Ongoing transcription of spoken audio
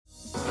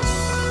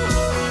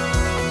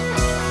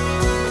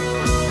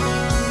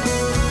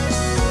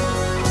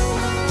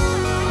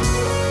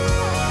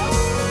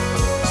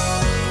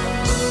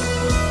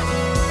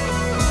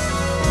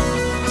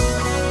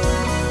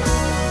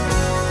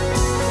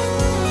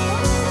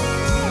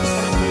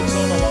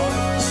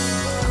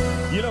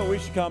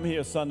come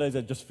here Sundays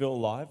that just feel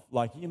alive?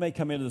 Like you may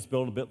come into this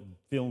building a bit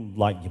feeling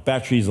like your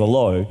batteries are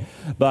low,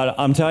 but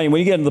I'm telling you, when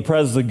you get into the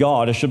presence of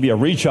God, there should be a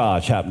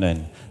recharge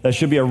happening. There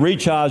should be a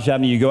recharge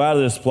happening. You go out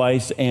of this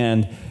place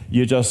and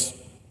you just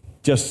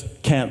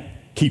can't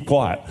keep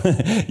quiet.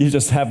 You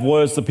just have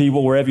words to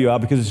people wherever you are,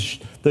 because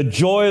the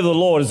joy of the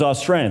Lord is our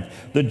strength.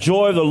 The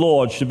joy of the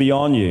Lord should be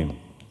on you.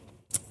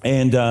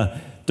 And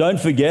don't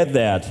forget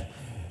that.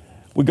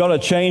 We've got to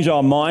change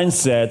our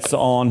mindsets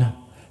on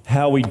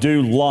how we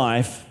do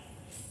life.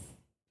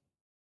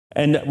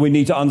 And we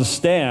need to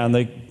understand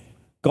that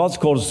God's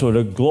called us to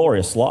a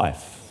glorious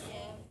life.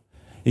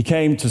 He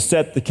came to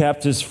set the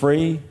captives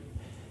free. It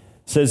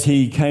says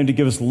He came to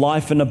give us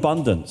life in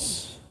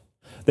abundance.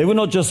 They were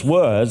not just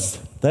words.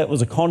 That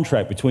was a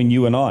contract between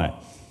you and I.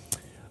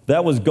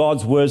 That was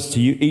God's words to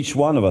you, each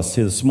one of us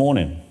here this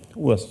morning.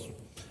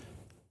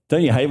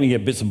 Don't you hate when you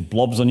get bits and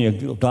blobs on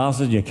your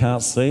glasses and you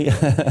can't see?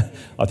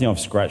 I think I've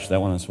scratched that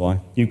one, that's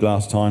why. New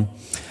glass time.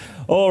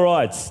 All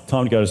right,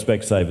 time to go to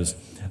Specsavers.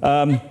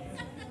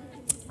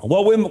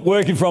 Well, we're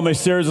working from a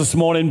series this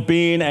morning,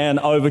 Being an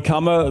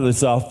Overcomer. This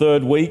is our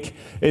third week.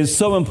 It's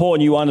so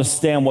important you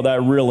understand what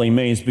that really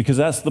means, because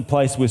that's the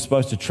place we're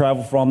supposed to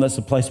travel from. That's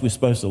the place we're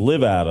supposed to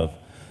live out of.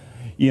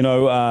 You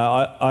know,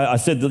 I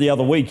said the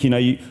other week, you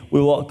know,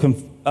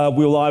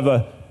 we'll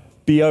either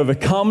be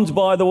overcome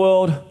by the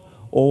world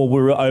or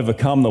we'll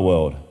overcome the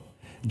world.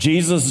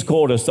 Jesus has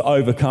called us to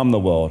overcome the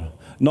world,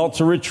 not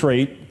to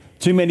retreat.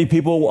 Too many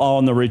people are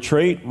on the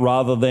retreat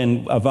rather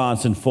than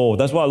advancing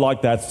forward. That's why I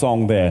like that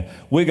song there.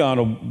 We're going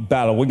to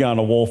battle, we're going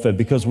to warfare,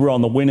 because we're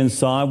on the winning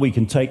side. We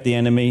can take the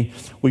enemy.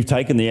 We've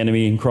taken the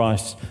enemy in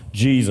Christ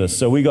Jesus.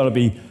 So we've got to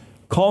be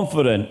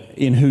confident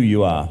in who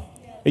you are.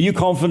 Are you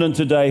confident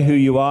today who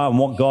you are and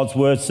what God's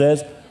word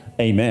says?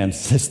 Amen,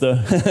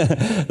 sister.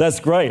 That's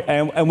great.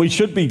 And we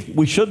should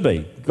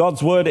be.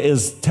 God's word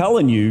is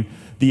telling you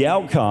the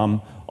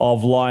outcome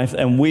of life,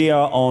 and we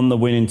are on the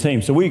winning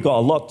team. So we've got a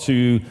lot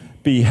to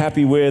be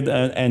happy with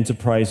and to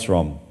praise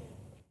from.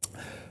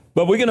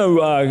 But we're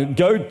going to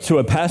go to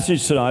a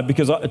passage tonight,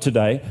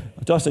 today,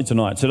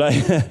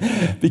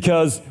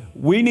 because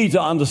we need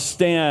to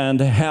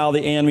understand how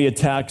the enemy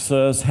attacks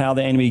us, how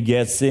the enemy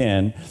gets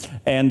in.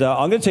 And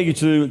I'm going to take you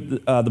to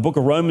the book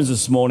of Romans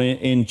this morning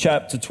in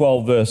chapter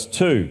 12, verse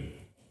 2.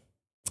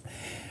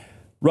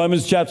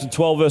 Romans chapter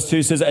 12, verse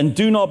 2 says, "And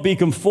do not be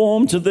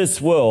conformed to this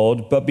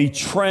world, but be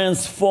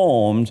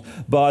transformed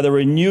by the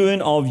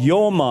renewing of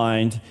your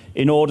mind,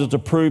 in order to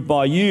prove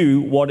by you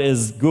what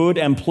is good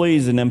and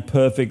pleasing and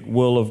perfect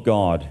will of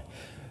God.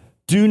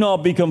 Do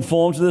not be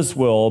conformed to this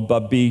world,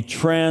 but be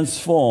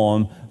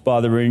transformed by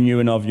the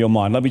renewing of your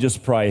mind." Let me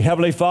just pray.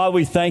 Heavenly Father,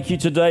 we thank you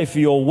today for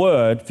your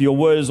word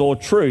is all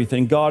truth.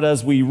 And God,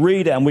 as we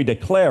read it and we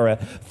declare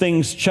it,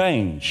 things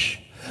change.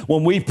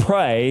 When we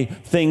pray,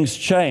 things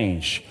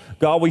change.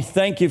 God, we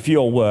thank you for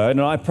your word.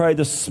 And I pray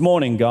this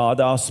morning, God,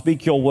 I'll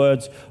speak your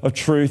words of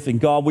truth. And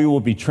God, we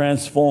will be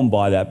transformed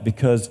by that,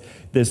 because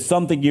there's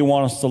something you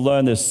want us to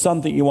learn. There's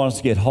something you want us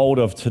to get hold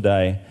of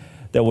today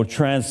that will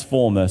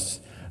transform us.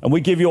 And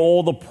we give you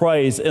all the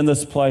praise in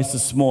this place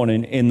this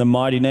morning in the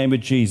mighty name of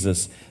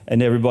Jesus.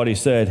 And everybody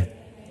said,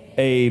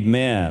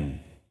 Amen.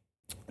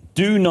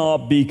 Do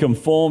not be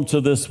conformed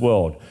to this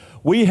world.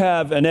 We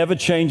have an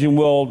ever-changing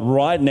world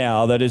right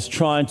now that is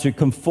trying to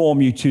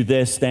conform you to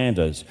their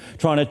standards,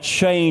 trying to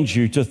change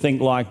you to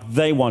think like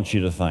they want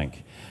you to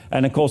think.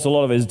 And of course, a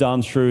lot of it is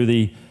done through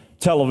the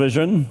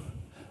television,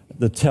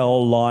 the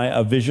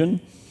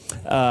vision.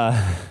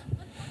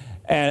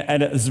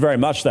 And it's very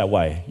much that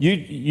way.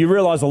 You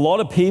realize a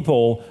lot of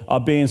people are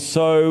being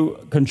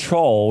so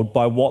controlled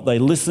by what they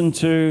listen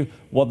to,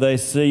 what they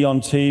see on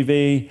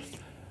TV.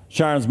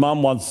 Sharon's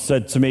mum once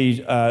said to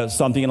me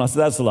something, and I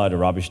said, "That's a load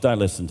of rubbish, don't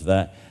listen to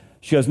that."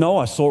 She goes, "No,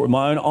 I saw it with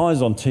my own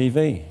eyes on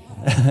TV."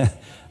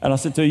 And I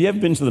said to her, "You ever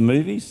been to the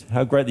movies?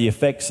 How great the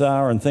effects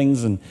are and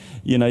things, and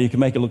you can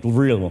make it look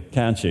real,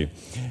 can't you?"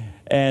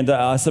 And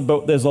I said,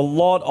 "But there's a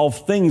lot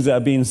of things that are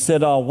being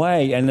set our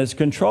way, and it's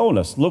controlling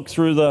us. Look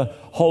through the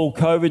whole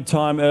COVID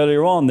time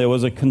earlier on. There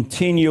was a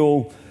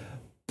continual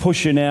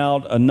pushing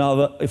out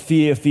another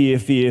fear.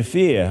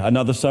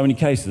 Another so many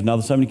cases,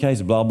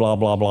 blah, blah,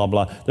 blah, blah,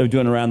 blah. They were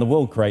doing around the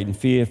world, creating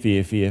fear.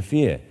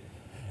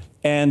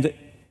 And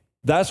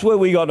that's where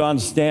we got to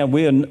understand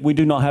we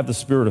do not have the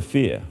spirit of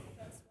fear.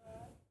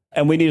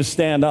 And we need to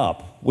stand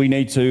up. We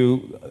need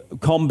to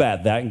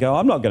combat that and go,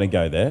 I'm not going to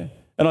go there.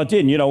 And I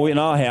didn't. In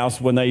our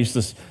house, when they used to,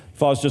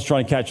 if I was just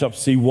trying to catch up to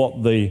see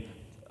what the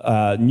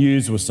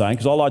news was saying,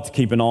 because I like to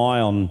keep an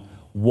eye on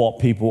what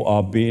people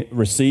are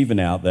receiving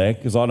out there,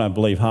 because I don't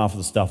believe half of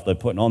the stuff they're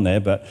putting on there.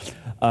 But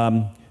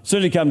as soon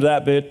as you come to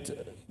that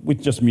bit, we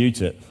just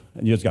mute it,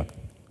 and you just go.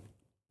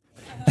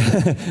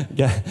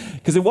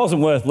 Because it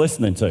wasn't worth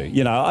listening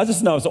to. I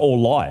just know it's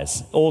all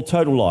lies, all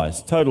total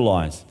lies.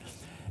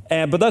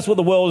 But that's what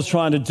the world is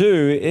trying to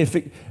do.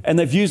 And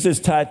they've used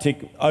this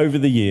tactic over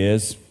the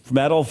years, from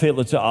Adolf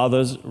Hitler to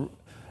others.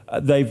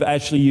 They've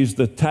actually used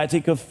the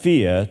tactic of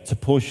fear to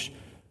push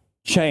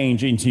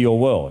change into your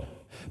world.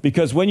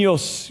 Because when you're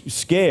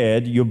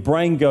scared, your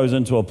brain goes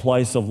into a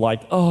place of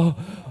like, oh,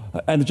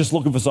 and just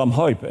looking for some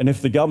hope. And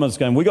if the government's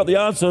going, we got the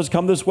answers,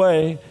 come this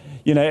way,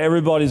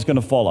 everybody's going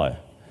to follow.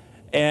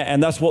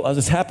 And that's what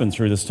has happened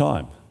through this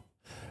time.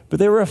 But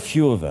there are a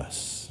few of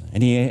us.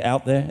 Any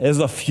out there? There's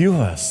a few of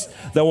us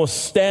that will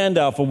stand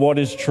up for what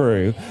is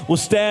true, will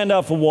stand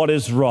up for what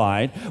is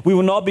right. We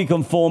will not be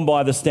conformed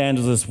by the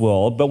standards of this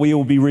world, but we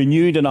will be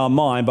renewed in our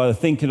mind by the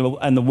thinking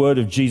and the word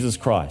of Jesus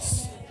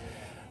Christ.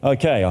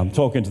 Okay, I'm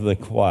talking to the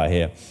choir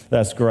here.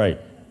 That's great.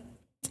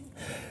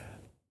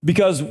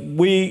 Because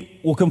we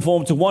will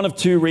conform to one of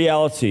two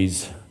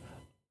realities,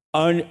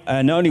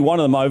 and only one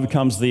of them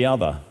overcomes the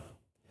other.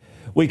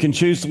 We can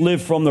choose to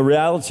live from the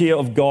reality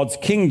of God's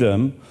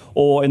kingdom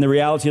or in the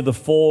reality of the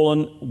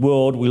fallen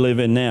world we live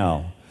in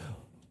now.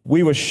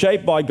 We were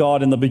shaped by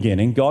God in the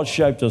beginning. God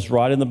shaped us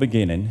right in the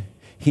beginning.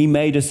 He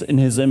made us in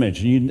his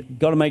image. You've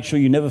got to make sure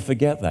you never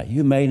forget that.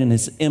 You're made in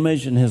his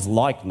image and his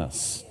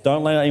likeness.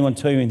 Don't let anyone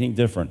tell you anything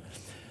different.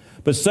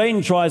 But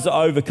Satan tries to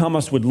overcome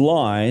us with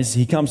lies.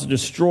 He comes to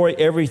destroy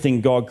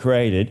everything God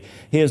created.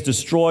 He has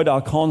destroyed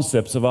our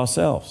concepts of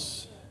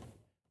ourselves.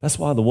 That's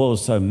why the world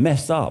is so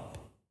messed up.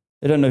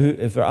 They don't know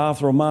if they're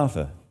Arthur or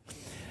Martha.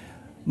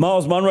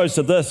 Miles Monroe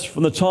said this,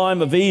 from the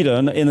time of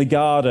Eden in the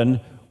garden,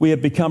 we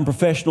have become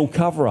professional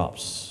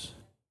cover-ups.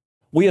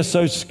 We are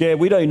so scared,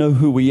 we don't know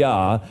who we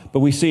are, but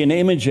we see an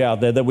image out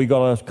there that we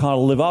got to kind of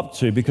live up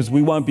to because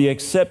we won't be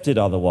accepted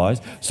otherwise.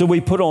 So we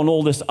put on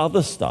all this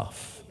other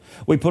stuff.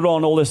 We put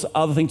on all this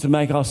other thing to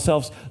make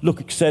ourselves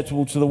look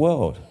acceptable to the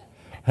world.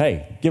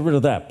 Hey, get rid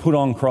of that. Put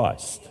on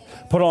Christ.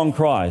 Put on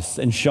Christ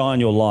and shine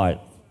your light.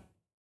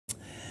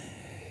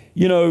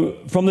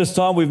 From this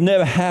time, we're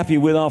never happy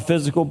with our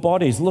physical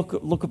bodies. Look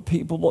at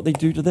people, what they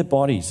do to their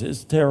bodies.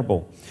 It's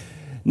terrible.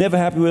 Never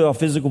happy with our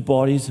physical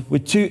bodies. If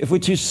we're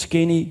too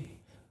skinny,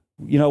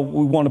 we're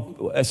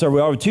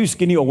either too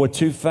skinny or we're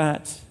too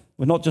fat.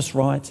 We're not just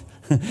right.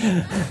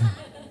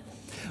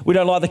 We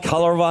don't like the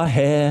color of our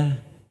hair.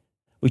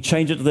 We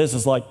change it to this.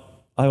 It's like,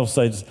 I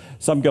also say,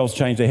 some girls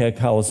change their hair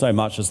color so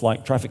much, it's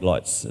like traffic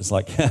lights. It's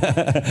like,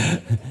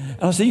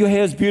 and I say, your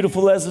hair is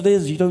beautiful as it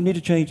is. You don't need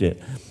to change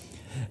it.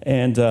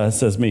 And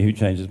says me who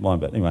changes mine,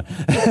 but anyway.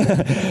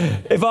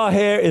 If our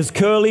hair is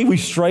curly, we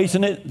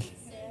straighten it.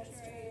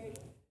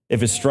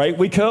 If it's straight,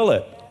 we curl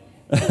it.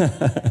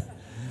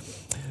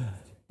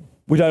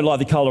 We don't like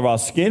the color of our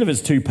skin. If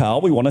it's too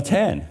pale, we want a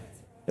tan.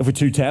 If we're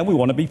too tan, we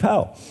want to be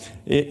pale.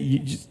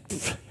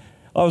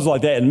 I was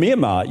like that in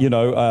Myanmar.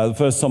 The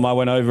first time I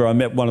went over, I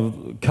met one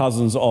of the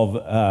cousins of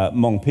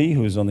Mong Pi,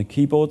 who was on the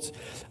keyboards.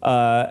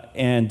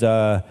 And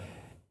the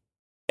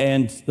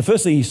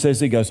first thing he says,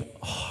 he goes,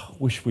 oh, I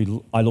wish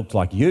I looked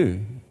like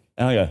you.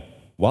 And I go,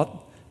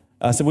 what?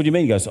 I said, what do you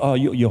mean? He goes, oh,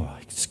 your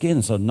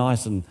skin's so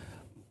nice and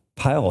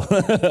pale.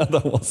 I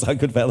thought, what's so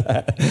good about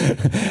that?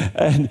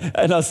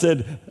 And I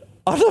said,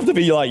 I'd love to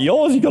be like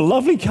yours. You've got a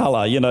lovely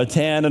color,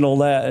 tan and all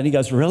that. And he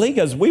goes, really? He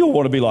goes, we all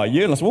want to be like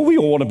you. And I said, well, we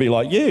all want to be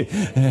like you.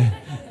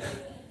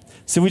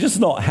 So we're just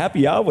not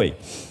happy, are we?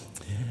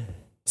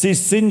 See,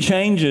 sin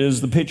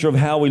changes the picture of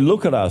how we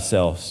look at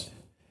ourselves.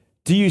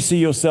 Do you see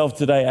yourself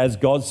today as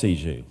God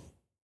sees you?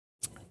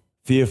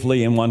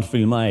 Fearfully and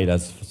wonderfully made,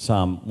 as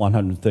Psalm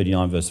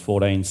 139 verse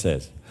 14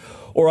 says.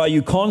 Or are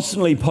you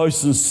constantly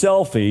posting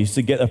selfies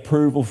to get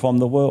approval from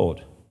the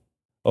world?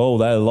 Oh,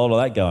 there's a lot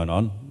of that going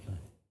on.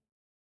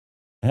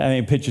 How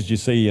many pictures do you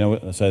see,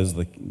 it says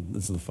this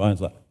is the phone,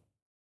 it's like.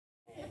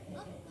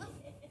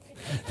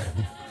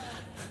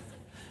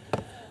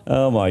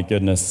 Oh my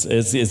goodness,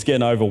 it's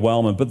getting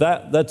overwhelming. But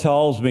that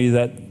tells me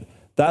that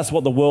that's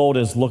what the world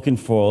is looking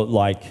for,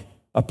 like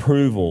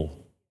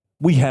approval.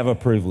 We have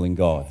approval in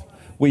God.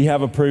 We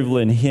have approval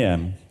in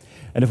him.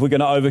 And if we're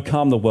going to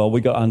overcome the world,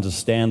 we've got to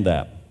understand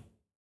that.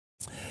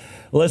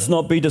 Let's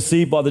not be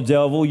deceived by the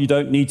devil. You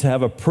don't need to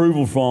have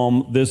approval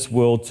from this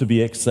world to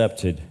be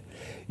accepted.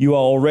 You are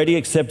already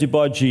accepted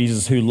by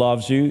Jesus who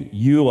loves you.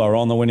 You are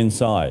on the winning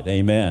side.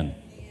 Amen.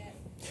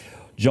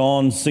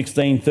 John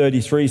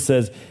 16:33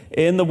 says,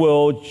 in the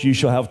world you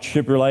shall have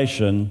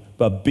tribulation,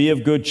 but be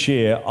of good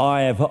cheer.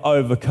 I have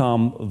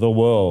overcome the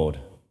world.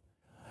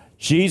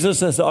 Jesus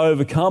has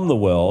overcome the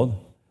world.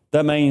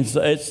 That means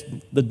it's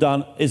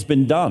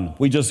been done.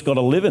 We just got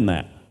to live in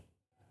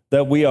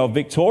that we are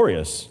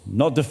victorious,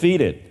 not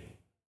defeated.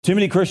 Too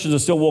many Christians are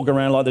still walking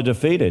around like they're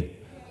defeated.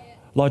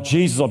 Like,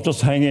 Jesus, I'm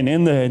just hanging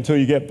in there until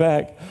you get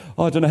back.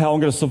 Oh, I don't know how I'm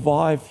going to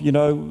survive.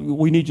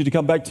 We need you to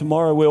come back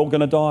tomorrow. We're all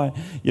going to die.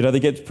 They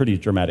get pretty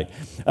dramatic.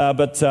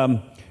 But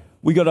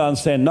we got to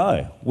understand,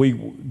 no.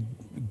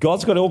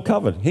 God's got it all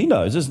covered. He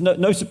knows. There's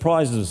no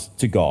surprises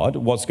to God,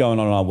 what's going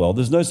on in our world.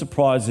 There's no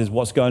surprises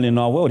what's going on in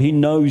our world. He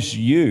knows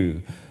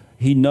you.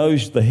 He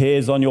knows the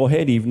hairs on your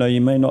head, even though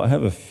you may not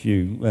have a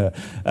few.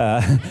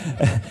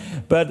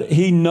 But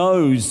he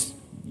knows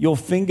your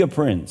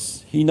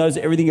fingerprints. He knows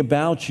everything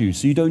about you,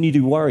 so you don't need to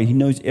worry. He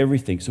knows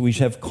everything, so we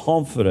should have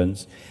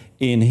confidence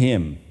in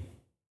him.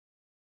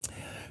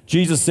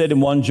 Jesus said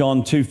in 1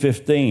 John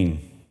 2:15,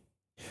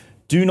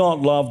 do not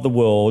love the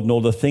world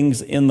nor the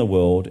things in the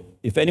world.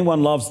 If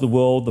anyone loves the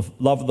world, the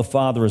love of the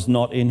Father is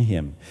not in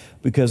him.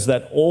 Because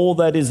that all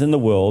that is in the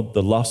world,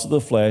 the lust of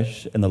the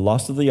flesh and the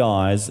lust of the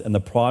eyes and the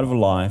pride of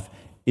life,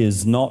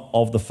 is not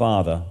of the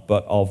Father,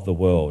 but of the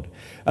world.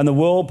 And the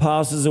world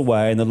passes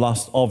away and the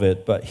lust of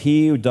it, but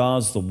he who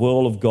does the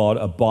will of God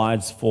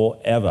abides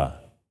forever.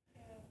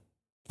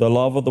 The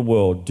love of the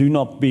world.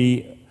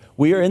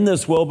 We are in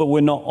this world, but we're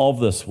not of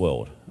this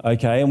world.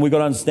 Okay, and we've got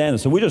to understand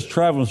this. So we're just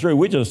traveling through.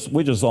 We're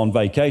just on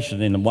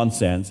vacation in one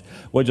sense.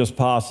 We're just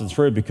passing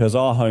through because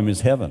our home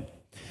is heaven.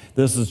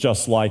 This is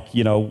just like,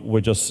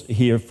 we're just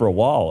here for a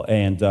while,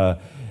 and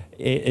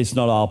it's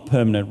not our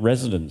permanent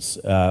residence.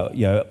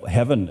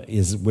 Heaven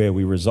is where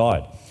we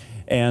reside.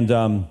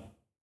 And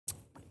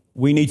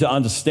we need to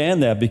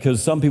understand that,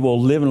 because some people are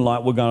living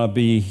like we're going to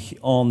be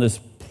on this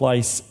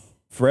place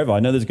forever. I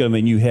know there's going to be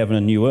a new heaven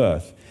and new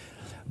earth,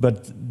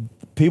 but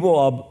people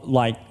are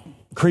like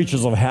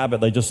creatures of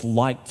habit. They just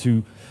like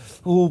to,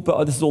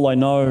 but this is all I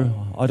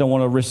know. I don't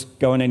want to risk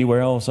going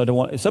anywhere else. Some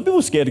people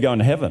are scared to go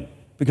into heaven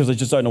because they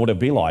just don't know what it'd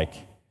be like.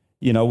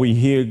 We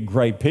hear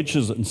great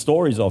pictures and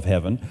stories of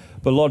heaven,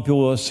 but a lot of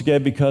people are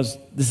scared because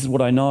this is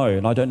what I know,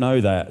 and I don't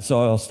know that,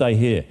 so I'll stay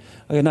here.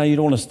 Okay, no, you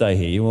don't want to stay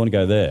here. You want to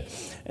go there.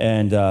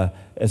 And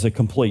it's a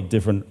complete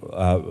different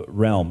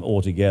realm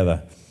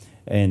altogether.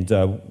 And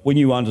when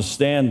you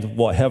understand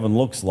what heaven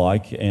looks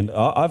like, and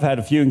I've had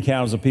a few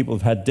encounters of people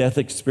who've had death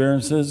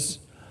experiences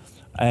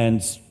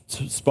and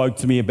spoke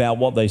to me about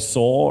what they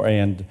saw,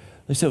 and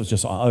they said it was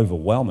just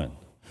overwhelming.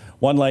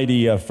 One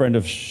lady, a friend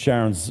of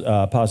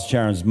Pastor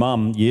Sharon's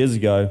mum years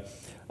ago,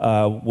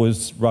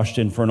 was rushed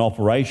in for an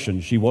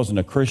operation. She wasn't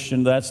a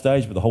Christian at that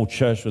stage, but the whole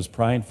church was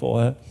praying for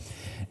her.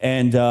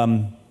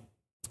 And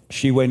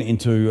she went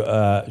into,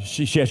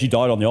 she actually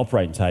died on the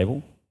operating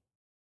table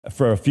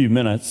for a few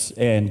minutes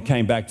and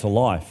came back to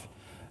life.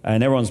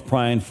 And everyone's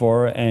praying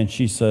for her, and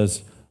she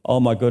says, "Oh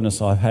my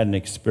goodness, I've had an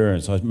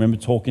experience." I remember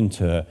talking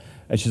to her,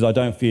 and she says, "I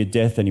don't fear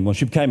death anymore."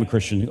 She became a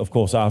Christian, of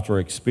course, after her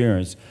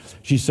experience.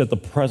 She said the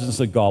presence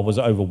of God was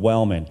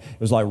overwhelming. It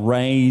was like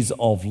rays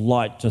of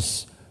light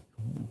just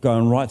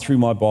going right through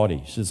my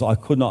body. She says, I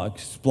could not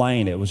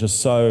explain it. It was just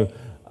so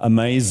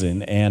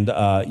amazing. And,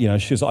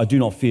 she says, "I do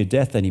not fear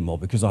death anymore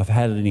because I've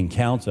had an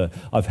encounter.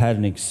 I've had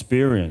an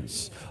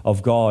experience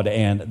of God,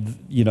 and,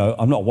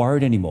 I'm not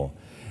worried anymore."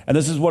 And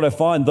this is what I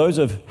find. Those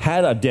who have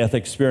had a death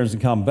experience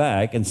and come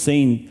back and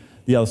seen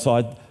the other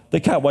side,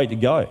 they can't wait to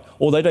go,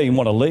 or they don't even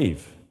want to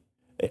leave.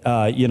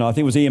 I think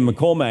it was Ian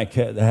McCormack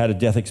that had a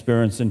death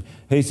experience, and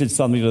he said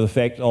something to the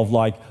effect of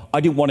like,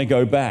 "I didn't want to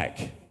go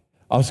back.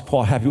 I was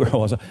quite happy where I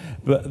was."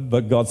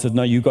 But God said,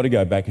 "No, you've got to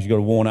go back because you've got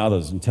to warn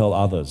others and tell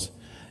others."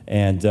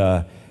 And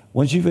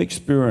once you've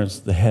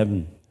experienced the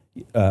heaven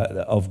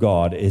of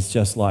God, it's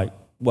just like,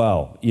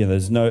 wow,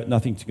 there's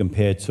nothing to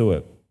compare to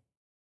it.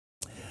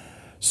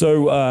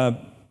 So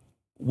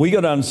we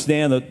got to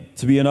understand that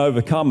to be an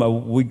overcomer,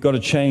 we've got to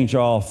change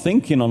our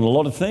thinking on a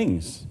lot of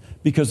things,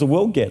 because the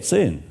world gets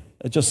in.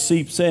 It just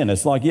seeps in.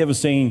 It's like, you ever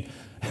seen,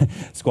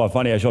 it's quite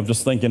funny actually, I'm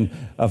just thinking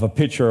of a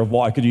picture of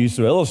what I could use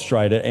to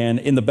illustrate it, and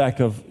in the back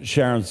of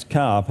Sharon's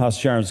car, past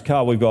Sharon's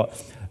car, we've got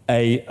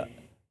a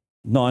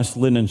nice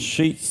linen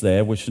sheets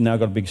there, which have now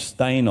got a big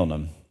stain on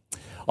them.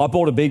 I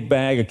bought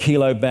a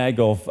kilo bag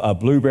of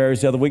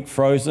blueberries the other week,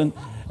 frozen,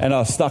 and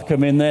I stuck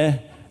them in there,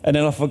 and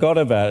then I forgot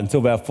about it until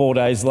about 4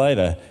 days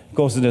later. Of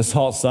course, in this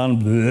hot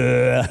sun,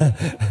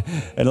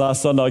 and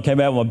last Sunday I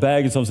came out with my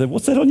bag, and someone said,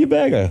 "What's that on your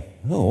bag?" I go,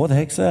 "Oh, what the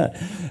heck's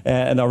that?"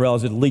 And I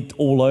realized it leaked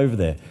all over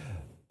there.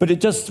 But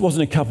it just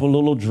wasn't a couple of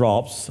little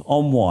drops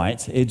on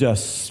white, it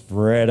just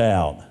spread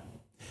out.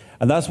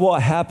 And that's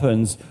what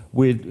happens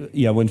with,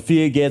 when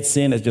fear gets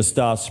in, it just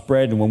starts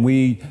spreading. When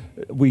we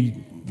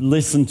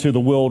listen to the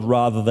world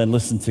rather than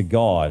listen to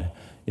God.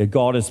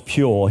 God is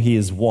pure, he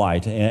is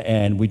white,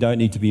 and we don't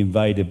need to be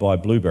invaded by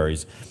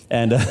blueberries.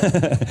 And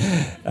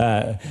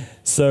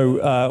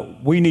so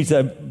we need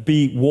to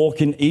be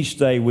walking each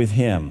day with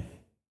him.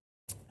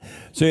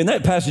 So in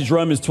that passage,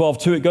 Romans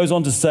 12:2, it goes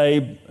on to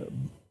say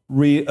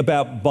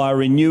about by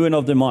renewing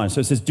of the mind.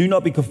 So it says, "Do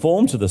not be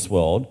conformed to this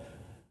world."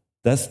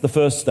 That's the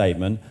first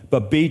statement.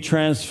 "But be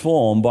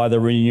transformed by the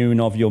renewing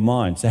of your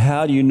mind." So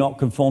how do you not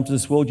conform to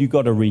this world? You've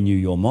got to renew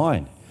your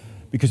mind.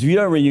 Because if you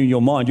don't renew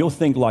your mind, you'll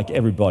think like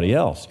everybody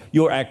else.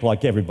 You'll act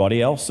like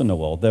everybody else in the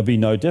world. There'll be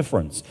no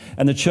difference.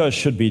 And the church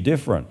should be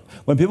different.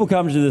 When people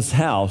come to this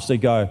house, they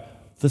go,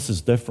 "This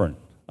is different."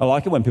 I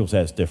like it when people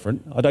say it's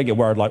different. I don't get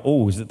worried like,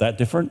 "Oh, is it that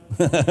different?"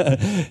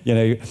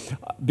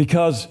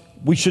 Because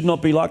we should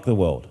not be like the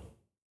world.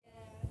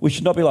 We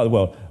should not be like the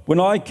world. When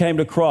I came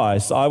to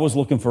Christ, I was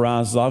looking for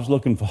answers. I was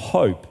looking for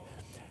hope.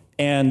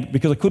 And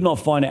because I could not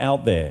find it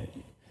out there.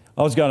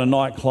 I was going to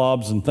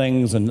nightclubs and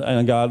things and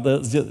I go,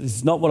 "This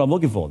is not what I'm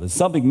looking for. There's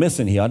something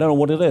missing here. I don't know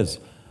what it is."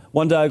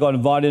 One day I got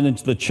invited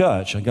into the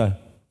church. I go,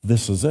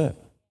 "This is it.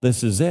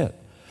 This is it."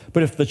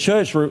 But if the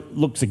church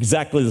looks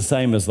exactly the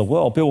same as the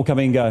world, people come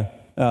in and go,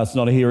 "Oh, it's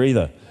not here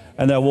either."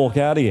 And they'll walk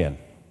out again.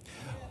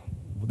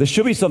 There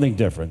should be something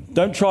different.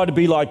 Don't try to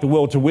be like the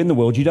world to win the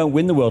world. You don't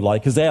win the world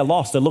because they are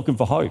lost. They're looking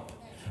for hope.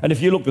 And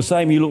if you look the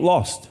same, you look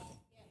lost.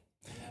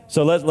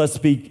 So let's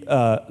be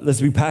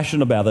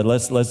passionate about it.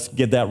 Let's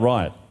get that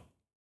right.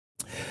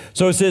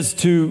 So it says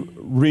to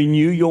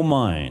renew your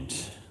mind.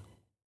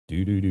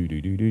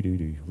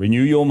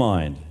 Renew your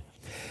mind.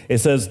 It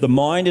says the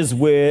mind is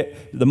where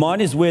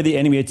the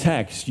enemy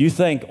attacks. You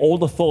think all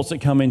the thoughts that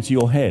come into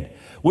your head.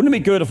 Wouldn't it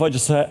be good if I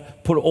just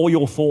put all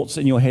your thoughts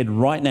in your head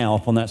right now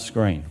up on that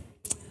screen?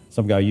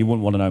 Some go, you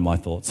wouldn't want to know my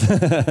thoughts.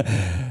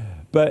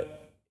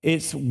 But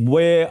it's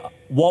where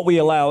what we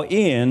allow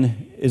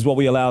in is what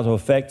we allow to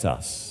affect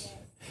us.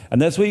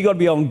 And that's where you've got to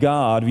be on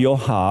guard of your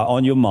heart,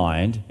 on your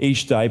mind,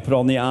 each day, put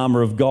on the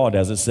armor of God,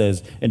 as it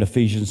says in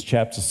Ephesians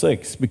chapter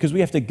 6, because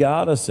we have to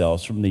guard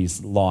ourselves from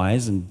these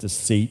lies and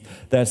deceit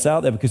that's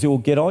out there, because it will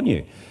get on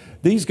you.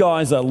 These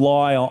guys that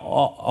lie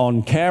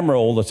on camera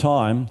all the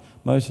time,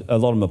 a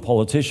lot of them are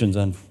politicians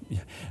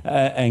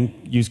and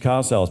used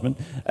car salesmen,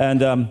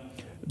 and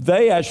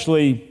they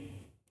actually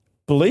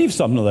believe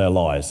some of their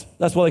lies.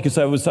 That's why they can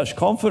say it with such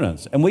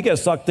confidence. And we get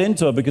sucked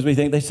into it because we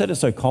think they said it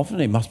so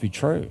confidently, it must be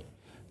true.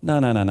 No.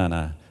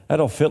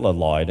 Adolf Hitler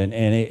lied,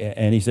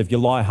 and he said, if you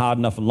lie hard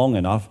enough and long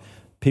enough,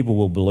 people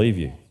will believe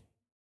you.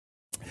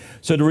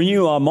 So to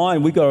renew our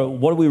mind, what are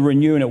we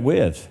renewing it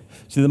with?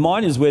 See, the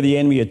mind is where the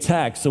enemy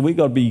attacks, so we've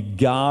got to be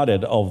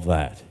guarded of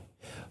that.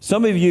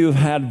 Some of you have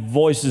had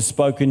voices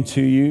spoken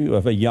to you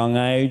of a young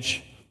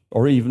age,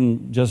 or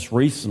even just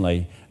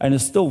recently, and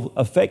it's still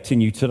affecting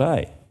you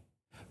today.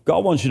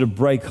 God wants you to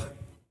break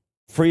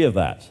free of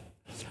that,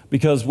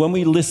 because when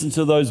we listen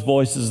to those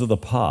voices of the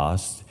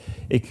past,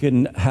 it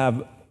can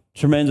have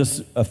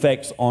tremendous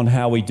effects on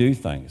how we do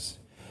things.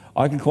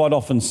 I can quite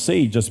often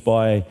see just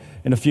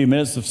in a few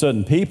minutes of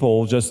certain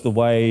people, just the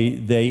way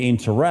they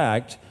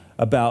interact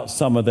about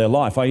some of their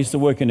life. I used to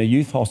work in a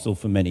youth hostel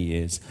for many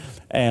years,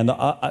 and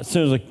as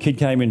soon as a kid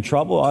came in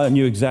trouble, I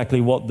knew exactly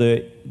what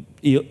the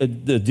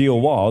deal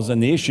was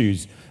and the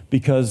issues,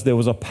 because there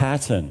was a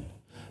pattern.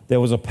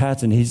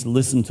 He's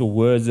listened to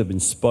words that have been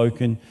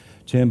spoken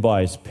to him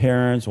by his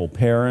parents or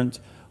parent,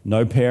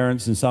 no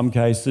parents in some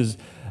cases,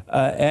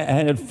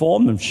 and it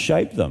formed them,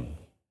 shaped them.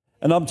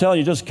 And I'm telling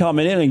you, just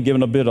coming in and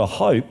giving a bit of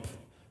hope,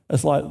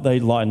 it's like they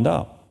lightened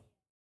up.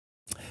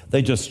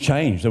 They just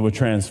changed. They were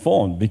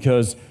transformed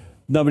because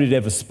nobody had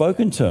ever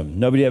spoken to them.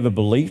 Nobody ever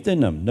believed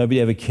in them.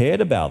 Nobody ever cared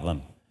about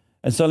them.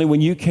 And suddenly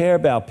when you care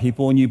about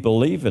people and you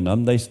believe in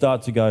them, they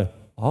start to go,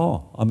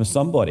 oh, I'm a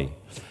somebody.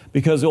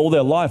 Because all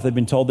their life they've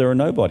been told they're a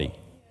nobody.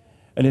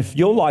 And if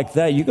you're like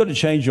that, you've got to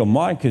change your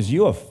mind, because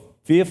you are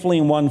fearfully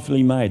and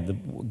wonderfully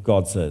made,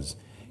 God says.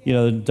 You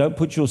know, don't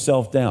put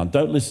yourself down.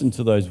 Don't listen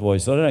to those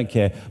voices. I don't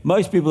care.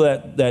 Most people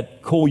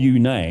that call you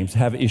names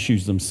have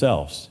issues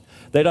themselves.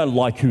 They don't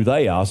like who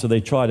they are, so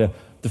they try to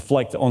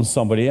deflect on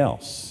somebody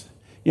else.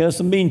 You know,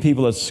 some mean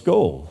people at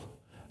school.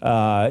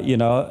 I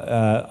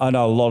know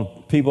a lot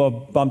of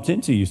people I've bumped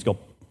into used to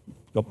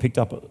got picked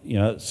up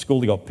at school.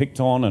 They got picked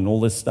on and all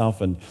this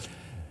stuff. And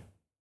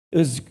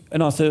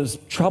I said, it's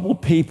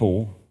troubled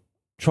people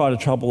try to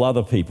trouble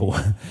other people.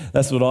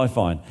 That's what I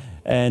find.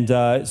 And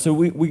so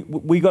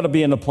we got to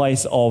be in a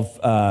place of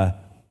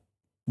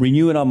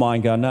renewing our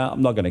mind, going, no,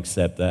 I'm not going to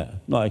accept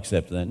that. Not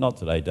accepting that. Not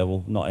today,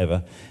 devil. Not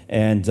ever.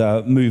 And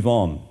move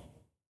on.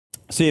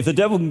 See, if the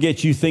devil can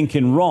get you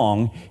thinking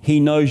wrong,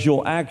 he knows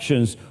your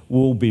actions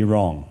will be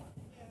wrong.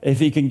 If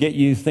he can get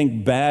you to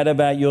think bad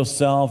about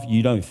yourself,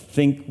 you don't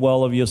think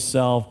well of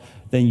yourself,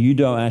 then you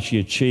don't actually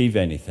achieve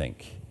anything.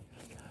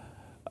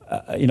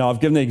 I've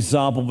given the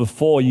example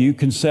before. You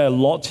can say a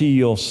lot to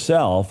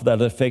yourself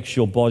that affects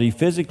your body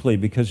physically,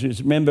 because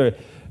remember,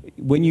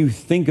 when you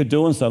think of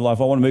doing something, like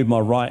if I want to move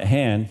my right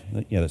hand,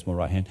 that's my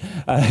right hand.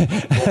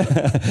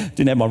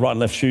 Didn't have my right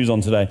and left shoes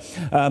on today.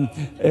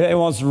 Everyone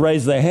wants to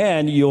raise their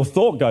hand, your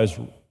thought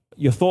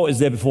is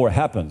there before it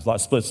happens,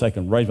 like split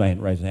second, raise my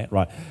hand,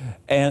 right.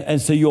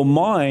 And so your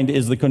mind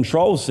is the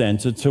control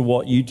center to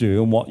what you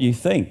do and what you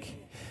think.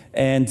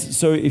 And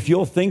so if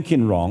you're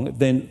thinking wrong,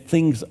 then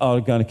things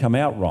are going to come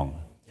out wrong.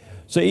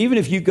 So even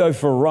if you go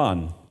for a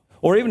run,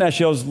 or even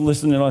actually I was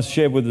listening, and I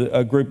shared with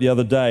a group the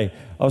other day,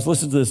 I was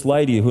listening to this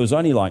lady who was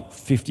only like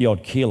 50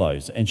 odd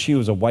kilos, and she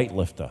was a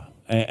weightlifter.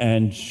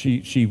 And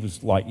she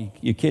was like,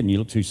 you're kidding, you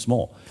look too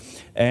small.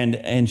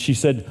 And she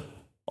said,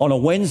 on a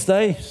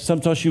Wednesday,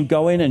 sometimes she would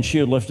go in and she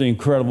would lift an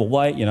incredible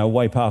weight,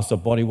 way past her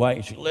body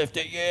weight. She'd lift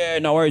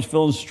it, no worries,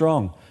 feeling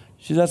strong.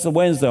 She said, that's a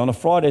Wednesday. On a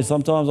Friday,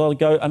 sometimes I'll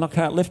go and I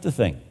can't lift a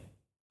thing.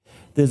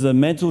 There's a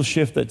mental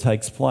shift that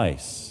takes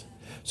place.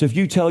 So if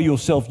you tell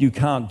yourself you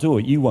can't do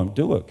it, you won't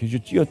do it,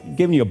 because you're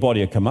giving your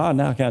body a command.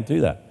 Now I can't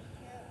do that.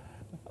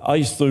 I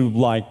used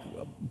to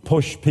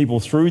push people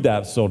through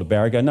that sort of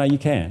barrier. Go, no, you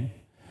can.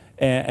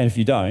 And if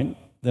you don't,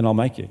 then I'll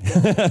make you.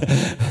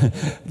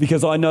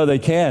 Because I know they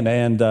can.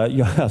 And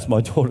you ask my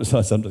daughters,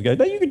 I sometimes go,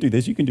 no, you can do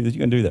this, you can do this, you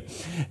can do that.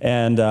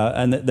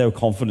 And they were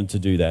confident to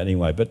do that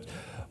anyway. But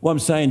what I'm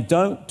saying,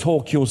 don't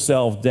talk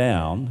yourself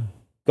down.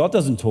 God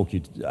doesn't talk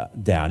you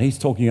down. He's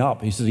talking you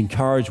up. He says,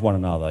 encourage one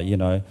another,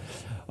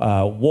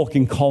 walk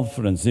in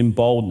confidence, in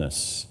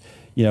boldness,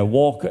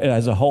 walk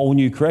as a whole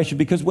new creation.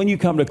 Because when you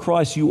come to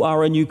Christ, you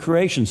are a new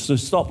creation. So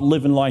stop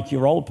living like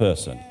your old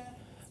person.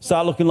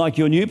 Start looking like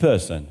your new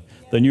person.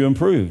 the New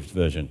Improved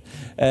Version.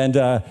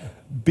 And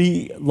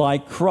be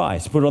like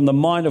Christ. Put on the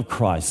mind of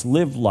Christ.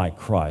 Live like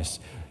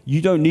Christ.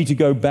 You don't need to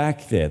go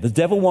back there. The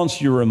devil wants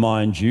to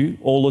remind you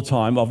all the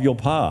time of your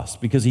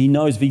past because he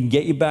knows if he can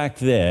get you back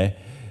there,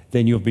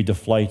 then you'll be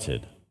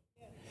deflated.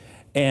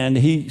 And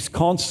he's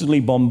constantly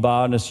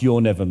bombarding us.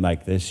 You'll never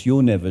make this.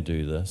 You'll never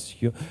do this.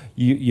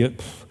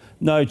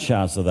 No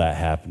chance of that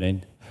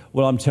happening.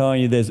 Well, I'm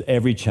telling you, there's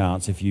every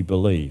chance if you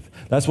believe.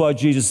 That's why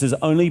Jesus says,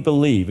 only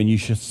believe and you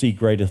shall see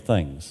greater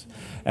things.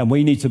 And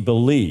we need to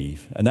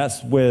believe. And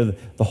that's where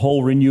the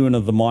whole renewing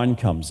of the mind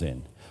comes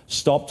in.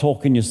 Stop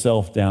talking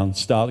yourself down.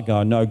 Start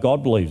going, no,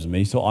 God believes in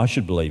me, so I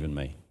should believe in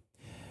me.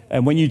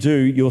 And when you do,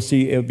 you'll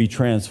see it'll be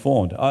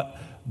transformed.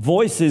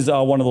 Voices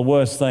are one of the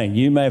worst things.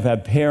 You may have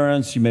had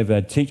parents, you may have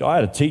had teachers. I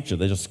had a teacher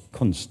that just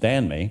couldn't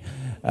stand me.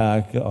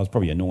 I was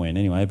probably annoying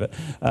anyway,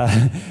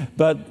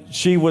 but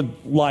she would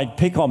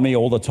pick on me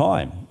all the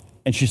time.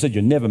 And she said,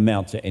 you never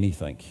amount to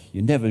anything.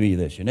 You never be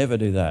this, you never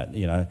do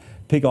that,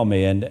 pick on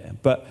me.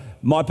 But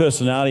my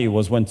personality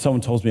was when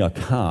someone tells me I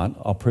can't,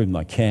 I'll prove them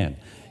I can.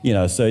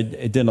 So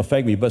it didn't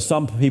affect me. But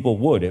some people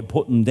would. It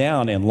put them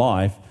down in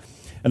life.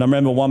 And I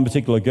remember one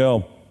particular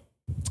girl,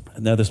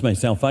 now this may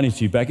sound funny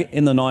to you, back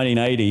in the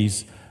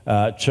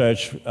 1980s,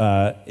 church,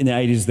 in the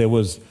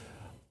 80s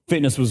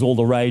fitness was all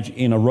the rage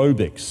in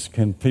aerobics.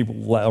 Can people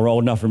who are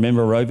old enough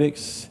remember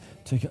aerobics?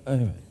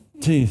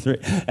 2, 3,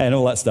 and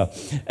all that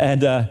stuff.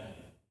 And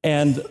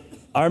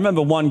I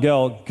remember one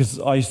girl, because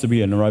I used to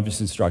be an aerobics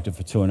instructor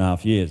for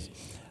 2.5 years,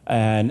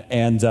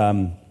 and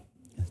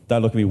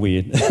don't look at me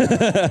weird.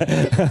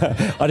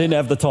 I didn't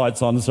have the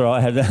tights on, so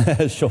I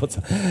had shorts.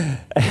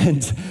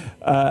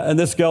 And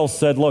this girl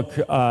said, look,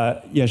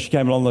 she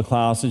came along the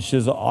class and she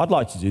says, I'd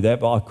like to do that,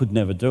 but I could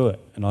never do it.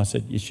 And I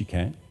said, yes, you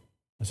can.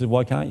 I said,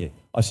 why can't you?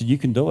 I said, you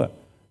can do it.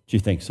 Do you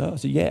think so? I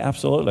said, yeah,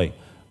 absolutely.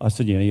 I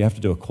said, you have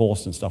to do a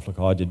course and stuff like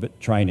I did, but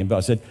training. But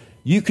I said,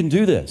 you can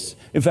do this.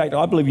 In fact,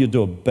 I believe you'll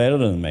do it better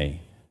than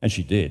me. And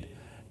she did.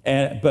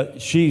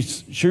 But she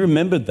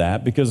remembered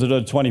that because at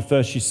her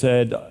 21st, she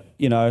said,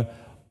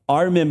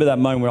 I remember that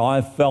moment where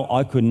I felt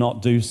I could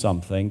not do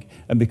something,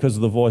 and because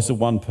of the voice of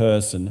one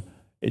person,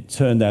 it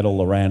turned that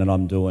all around, and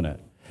I'm doing it.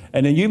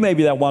 And then you may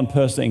be that one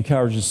person that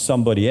encourages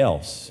somebody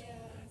else.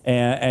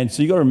 And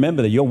so you got to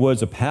remember that your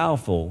words are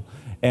powerful,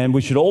 and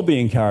we should all be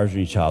encouraging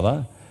each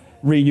other,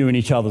 renewing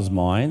each other's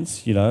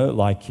minds,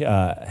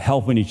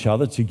 helping each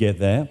other to get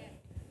there.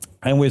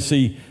 And we'll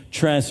see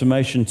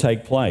transformation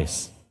take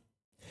place.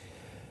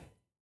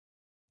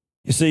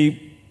 You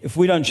see, if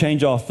we don't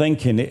change our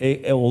thinking,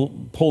 it will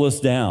pull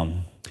us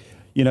down,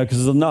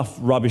 because there's enough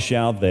rubbish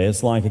out there.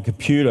 It's like a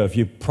computer. If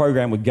you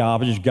program with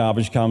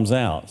garbage comes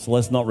out. So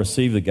let's not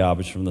receive the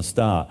garbage from the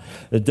start.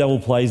 The devil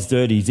plays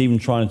dirty. He's even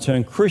trying to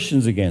turn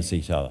Christians against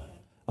each other.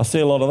 I see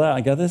a lot of that.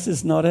 I go, this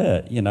is not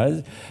it.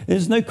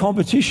 There's no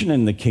competition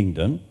in the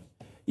kingdom.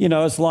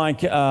 It's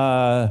like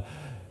I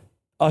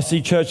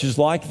see churches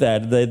like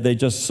that. They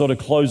just sort of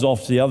close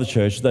off to the other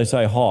church. They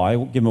say hi,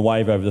 give them a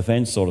wave over the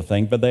fence sort of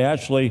thing, but they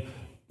actually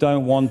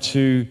don't want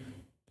to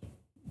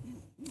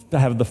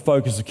have the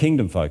focus of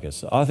kingdom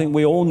focus. I think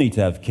we all need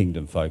to have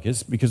kingdom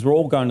focus because we're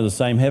all going to the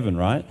same heaven,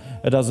 right?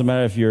 It doesn't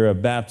matter if you're a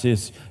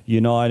Baptist,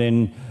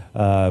 Uniting,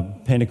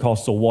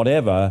 Pentecostal,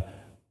 whatever.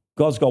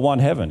 God's got one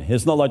heaven.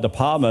 It's not like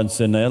departments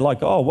and they're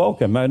like, oh,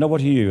 welcome. No,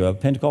 what are you,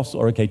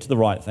 Pentecostal? Okay, to the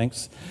right,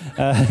 thanks.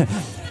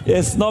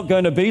 It's not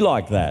going to be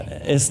like that.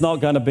 It's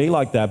not going to be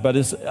like that. But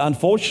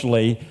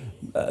unfortunately,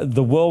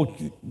 the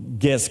world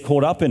gets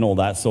caught up in all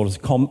that sort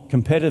of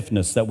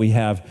competitiveness that we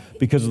have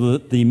because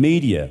of the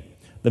media.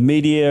 The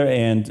media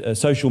and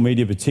social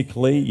media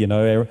particularly,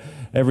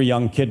 every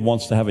young kid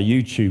wants to have a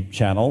YouTube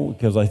channel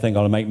because they think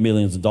I'll make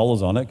millions of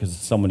dollars on it because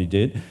somebody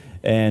did.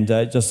 And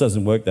it just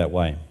doesn't work that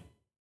way.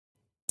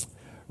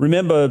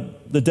 Remember,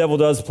 the devil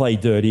does play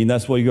dirty, and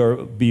that's what you've got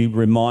to be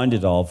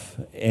reminded of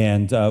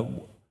and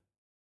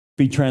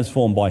be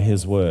transformed by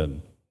his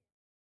word.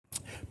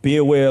 Be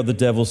aware of the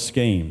devil's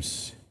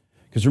schemes.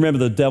 Because remember,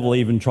 the devil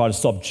even tried to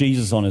stop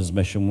Jesus on his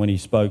mission when he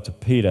spoke to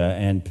Peter,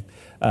 and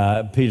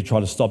Peter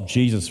tried to stop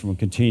Jesus from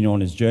continuing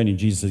on his journey.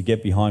 Jesus said,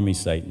 get behind me,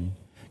 Satan,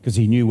 because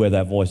he knew where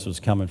that voice was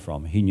coming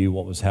from. He knew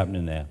what was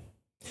happening there.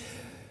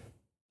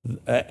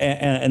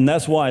 And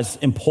that's why it's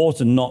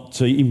important not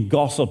to even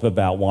gossip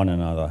about one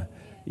another,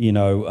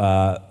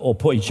 or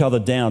put each other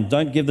down.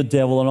 Don't give the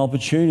devil an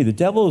opportunity. The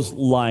devil's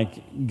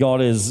like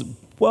God is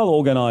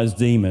well-organized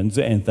demons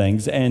and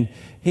things, and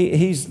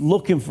he's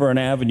looking for an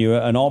avenue,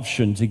 an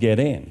option to get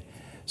in.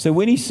 So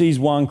when he sees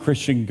one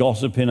Christian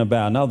gossiping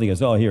about another, he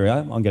goes, oh, here I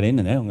am. I'm getting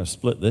in there. I'm going to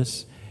split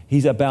this.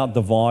 He's about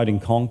divide and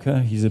conquer.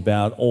 He's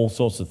about all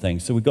sorts of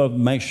things. So we've got to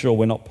make sure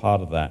we're not part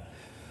of that.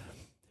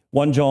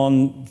 1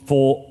 John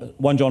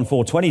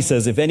 4:20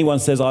 says, if anyone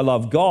says, I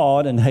love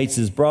God and hates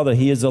his brother,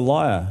 he is a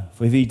liar.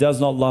 For if he does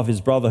not love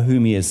his brother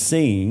whom he has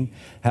seen,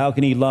 how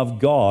can he love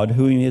God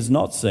whom he has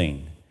not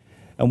seen?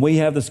 And we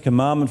have this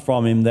commandment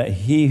from him that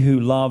he who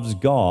loves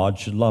God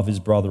should love his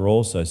brother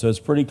also. So it's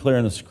pretty clear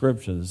in the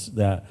scriptures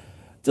that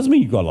it doesn't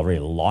mean you've got to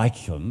really like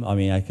him. I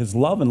mean, because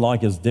love and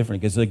like is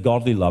different. Because it's a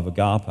godly love,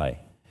 agape.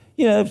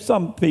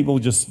 some people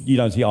just, you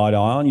don't see eye to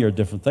eye on, you're a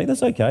different thing.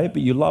 That's okay,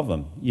 but you love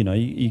them.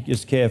 You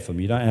just care for them.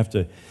 You don't have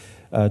to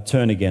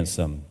turn against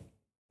them.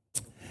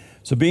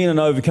 So being an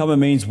overcomer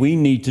means we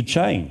need to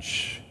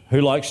change.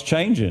 Who likes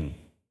changing?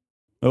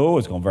 Oh,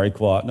 it's gone very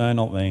quiet. No,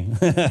 not me.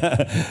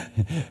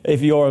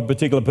 If you're a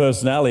particular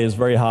personality, it's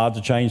very hard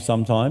to change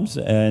sometimes,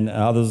 and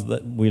others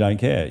that we don't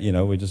care.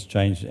 We just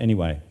change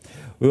anyway.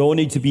 We all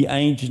need to be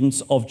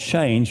agents of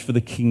change for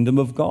the kingdom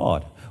of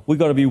God. We've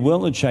got to be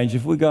willing to change.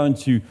 If we're going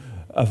to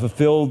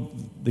fulfill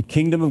the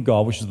kingdom of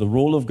God, which is the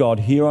rule of God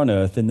here on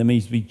earth, then there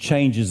needs to be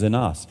changes in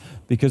us,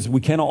 because we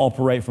cannot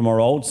operate from our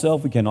old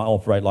self. We cannot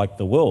operate like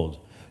the world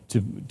to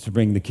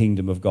bring the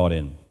kingdom of God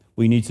in.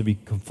 We need to be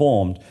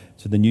conformed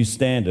to the new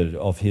standard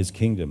of his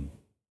kingdom.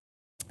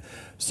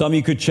 Some of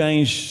you could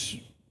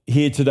change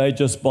here today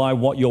just by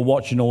what you're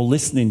watching or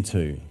listening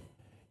to.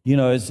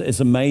 It's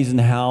amazing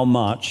how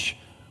much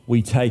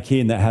we take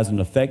in that has an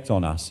effect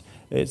on us.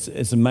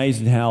 It's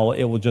amazing how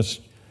it will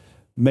just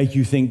make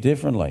you think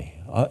differently.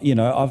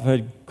 I've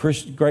heard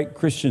great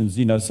Christians,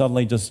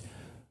 suddenly just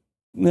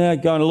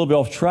going a little bit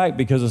off track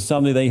because of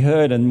something they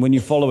heard, and when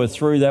you follow it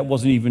through, that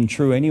wasn't even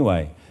true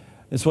anyway.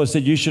 That's why I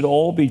said you should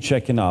all be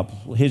checking up.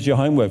 Here's your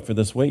homework for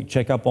this week.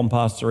 Check up on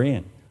Pastor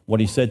Ian, what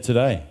he said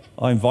today.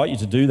 I invite you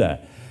to do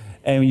that.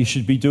 And you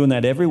should be doing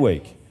that every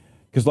week.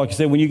 Because like I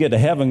said, when you get to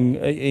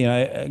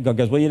heaven, God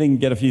goes, well, you didn't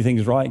get a few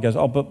things right. He goes,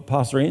 oh, but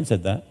Pastor Ian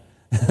said that.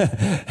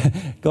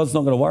 God's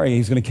not going to worry.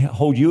 He's going to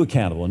hold you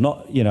accountable.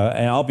 And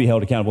I'll be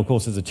held accountable, of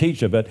course, as a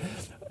teacher, but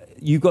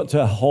you've got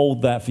to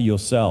hold that for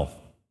yourself.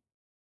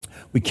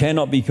 We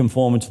cannot be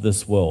conforming to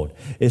this world.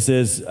 It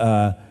says...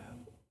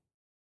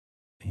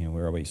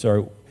 where are we?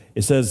 So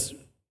it says,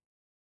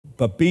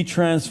 but be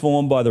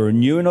transformed by the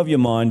renewing of your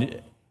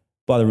mind,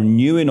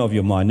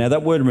 Now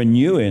that word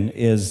renewing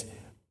is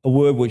a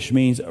word which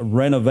means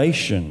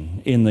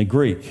renovation in the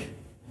Greek.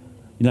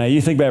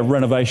 You think about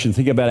renovation,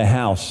 think about a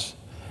house.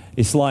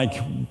 It's like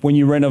when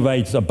you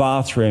renovate a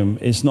bathroom,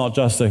 it's not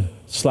just a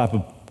slap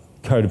a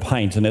coat of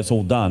paint and it's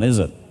all done, is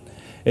it?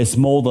 It's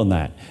more than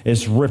that.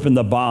 It's ripping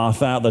the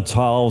bath out, the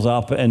tiles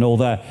up and all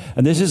that.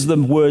 And this is the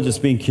word that's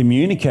being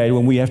communicated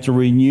when we have to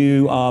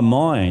renew our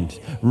mind,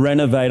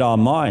 renovate our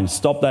mind,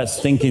 stop that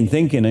stinking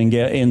thinking and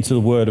get into the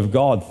Word of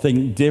God.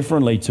 Think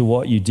differently to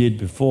what you did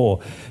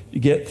before. You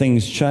get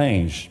things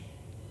changed.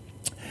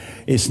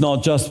 It's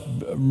not just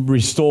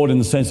restored in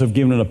the sense of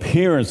giving an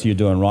appearance you're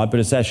doing right, but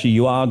it's actually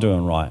you are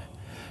doing right.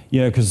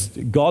 Because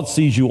God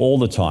sees you all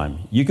the time.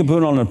 You can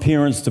put on an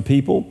appearance to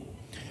people,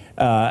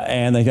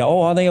 and they go,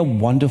 oh, are they a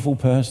wonderful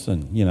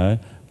person?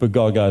 But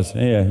God goes,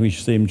 yeah, we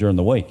should see them during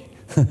the week.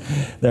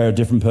 They're a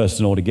different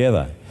person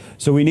altogether.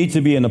 So we need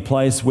to be in a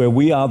place where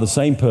we are the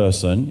same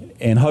person,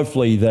 and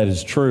hopefully that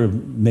is true.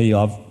 Me,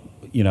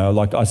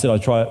 like I said,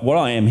 what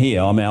I am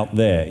here, I'm out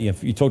there.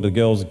 If you talk to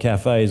girls at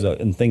cafes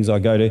and things I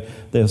go to,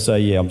 they'll say,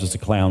 yeah, I'm just a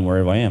clown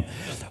wherever I am.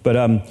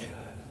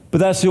 But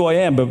that's who I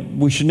am. But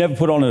we should never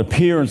put on an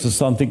appearance of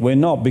something we're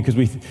not,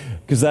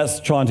 because that's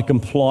trying to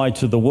comply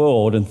to the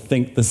world and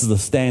think this is the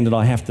standard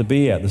I have to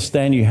be at. The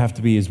standard you have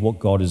to be is what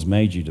God has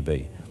made you to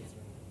be,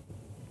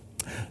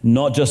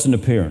 not just an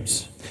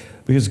appearance.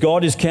 Because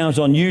God is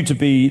counting on you to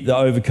be the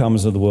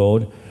overcomers of the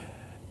world.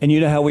 And you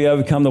know how we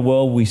overcome the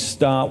world? We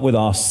start with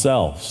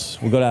ourselves.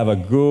 We've got to have a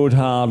good,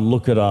 hard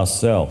look at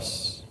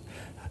ourselves.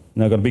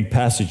 And I've got a big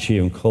passage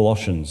here in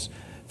Colossians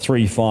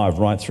 3:5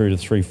 right through to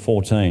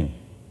 3:14.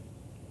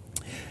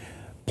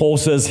 Paul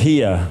says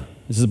here,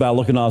 this is about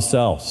looking at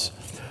ourselves.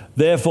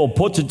 Therefore,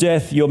 put to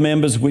death your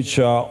members which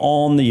are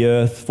on the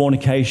earth,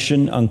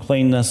 fornication,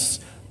 uncleanness,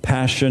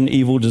 passion,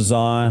 evil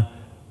desire,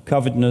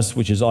 covetousness,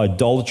 which is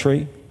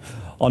idolatry,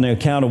 on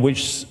account of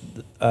which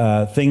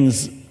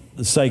things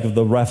the sake of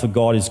the wrath of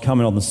God is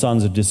coming on the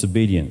sons of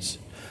disobedience,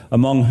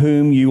 among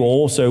whom you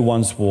also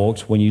once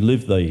walked when you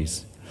lived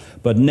these.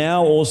 But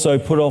now also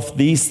put off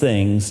these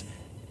things: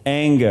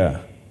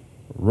 anger,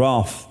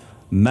 wrath,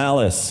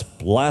 malice,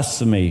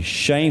 blasphemy,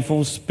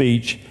 shameful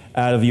speech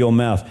out of your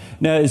mouth.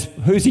 Now,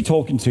 who's he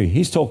talking to?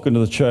 He's talking to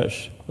the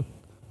church.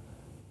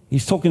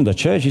 He's talking to the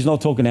church. He's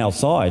not talking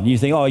outside. And you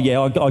think, oh, yeah,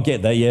 I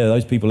get that. Yeah,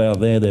 those people out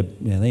there, they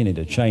need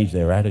to change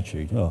their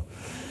attitude. Oh.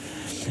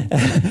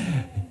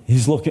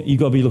 You've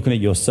got to be looking at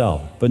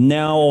yourself. But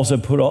now also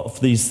put off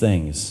these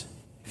things.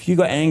 If you've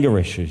got anger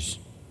issues,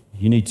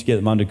 you need to get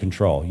them under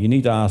control. You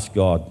need to ask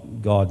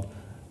God,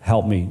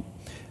 help me.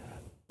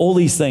 All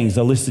these things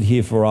are listed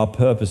here for our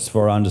purpose,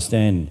 for our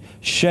understanding.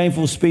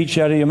 Shameful speech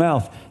out of your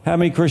mouth. How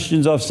many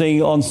Christians I've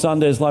seen on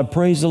Sundays like,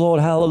 praise the Lord,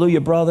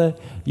 hallelujah, brother.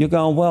 You're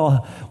going,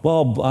 well,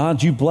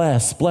 aren't you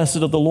blessed? Blessed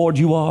of the Lord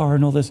you are,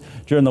 and all this.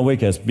 During the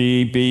week, it's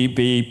beep, beep,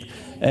 beep.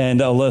 And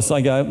unless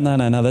I go,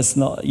 no, that's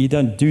not, you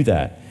don't do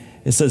that.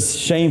 It says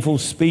shameful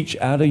speech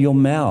out of your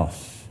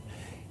mouth.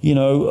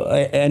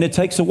 And it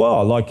takes a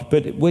while.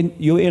 But when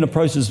you're in a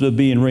process of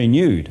being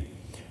renewed,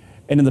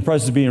 and in the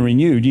process of being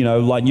renewed,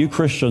 like new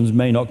Christians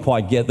may not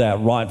quite get that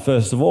right,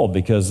 first of all,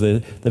 because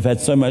they've had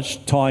so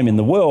much time in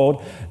the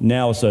world.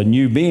 Now it's a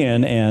new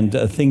being, and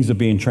things are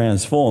being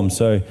transformed.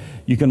 So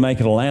you can make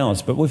an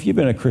allowance. But if you've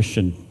been a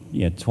Christian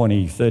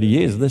 20, 30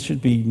 years. There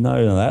should be none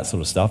of that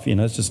sort of stuff.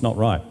 It's just not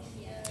right.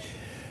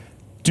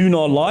 Do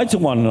not lie to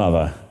one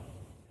another.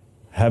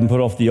 Haven't put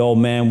off the old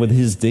man with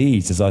his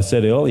deeds, as I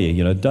said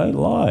earlier. Don't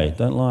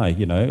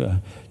lie.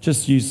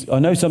 Just use. I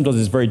know sometimes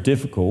it's very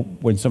difficult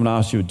when someone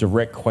asks you a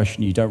direct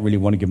question. You don't really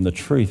want to give them the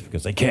truth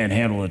because they can't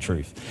handle the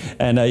truth,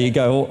 and you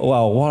go,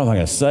 "Well, what am I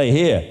going to say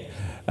here?"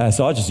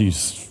 So I just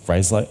use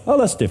phrases like, "Oh,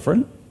 that's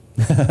different."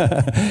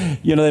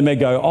 They may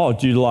go, "Oh,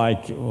 do you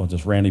like?" Or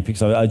just randomly pick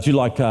something. Do you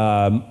like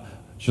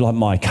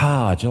my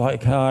car? Do you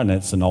like a car? And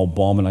it's an old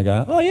bomb, and I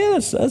go, "Oh yeah,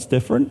 that's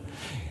different."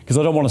 Because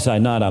I don't want to say,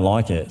 no, I don't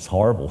like it. It's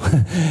horrible.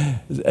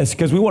 It's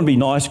because we want to be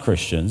nice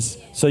Christians.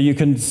 So you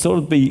can sort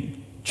of be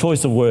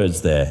choice of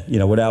words there,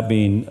 without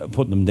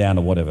putting them down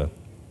or whatever.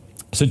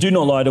 So do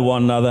not lie to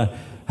one another.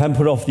 Haven't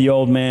put off the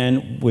old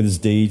man with his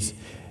deeds.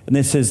 And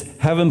then it says,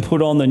 haven't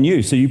put on the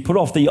new. So you put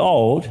off the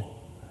old,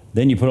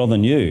 then you put on the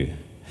new.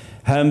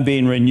 Haven't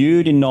been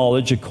renewed in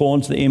knowledge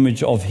according to the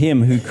image of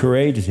him who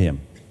created him.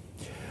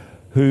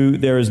 Who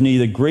there is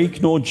neither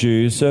Greek nor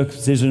Jew,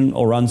 circumcision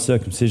or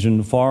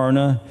uncircumcision,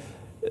 foreigner,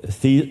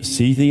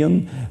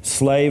 Scythian,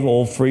 slave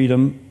or free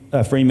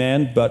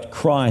man, but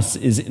Christ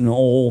is in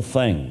all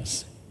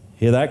things.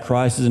 Hear that?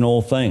 Christ is in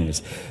all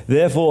things.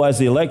 Therefore, as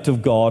the elect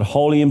of God,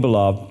 holy and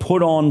beloved,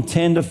 put on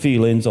tender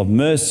feelings of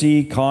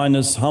mercy,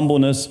 kindness,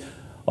 humbleness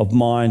of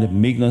mind,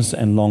 meekness,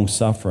 and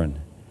long-suffering.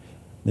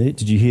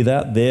 Did you hear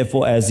that?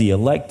 Therefore, as the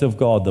elect of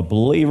God, the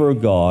believer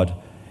of God,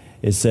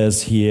 it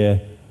says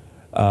here,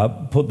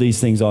 put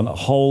these things on,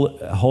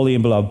 holy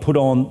and beloved, put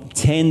on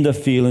tender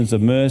feelings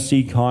of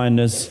mercy,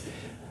 kindness,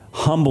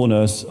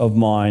 humbleness of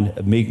mind,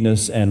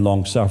 meekness, and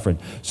long-suffering.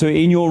 So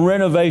in your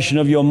renovation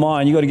of your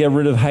mind, you've got to get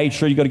rid of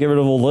hatred, you've got to get rid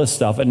of all this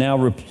stuff, and now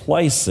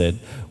replace it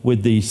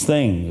with these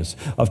things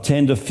of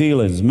tender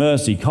feelings,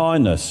 mercy,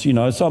 kindness.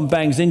 Someone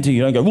bangs into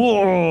you, don't go,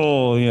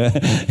 whoa, when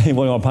you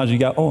want to punch, you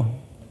go, oh,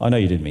 I know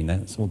you didn't mean that,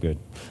 it's all good,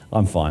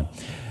 I'm fine.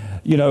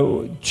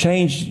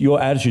 Change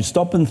your attitude.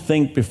 Stop and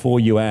think before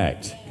you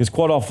act. Because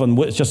quite often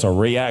it's just a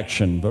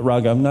reaction, but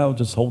rather go, no,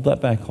 just hold that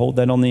back, hold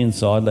that on the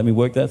inside, let me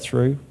work that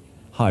through.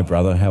 Hi,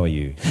 brother, how are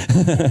you?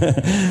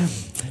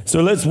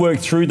 So let's work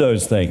through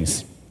those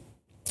things.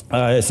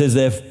 It says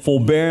there,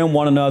 forbearing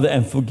one another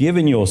and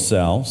forgiving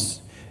yourselves,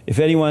 if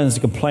anyone has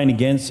a complaint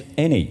against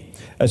any,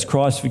 as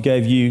Christ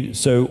forgave you,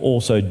 so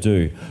also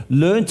do.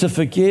 Learn to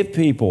forgive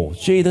people.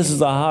 Gee, this is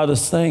the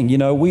hardest thing.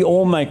 We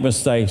all make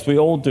mistakes. We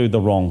all do the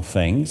wrong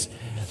things.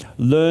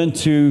 Learn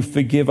to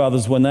forgive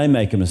others when they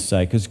make a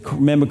mistake. Because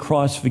remember,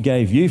 Christ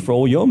forgave you for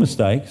all your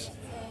mistakes.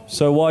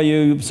 So why are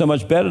you so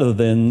much better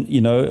than,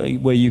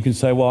 where you can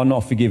say, well, I'm not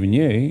forgiving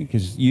you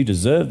because you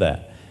deserve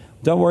that.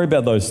 Don't worry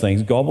about those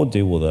things. God will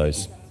deal with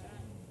those.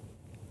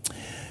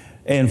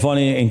 And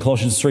finally, in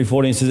Colossians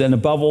 3:14, it says, and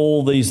above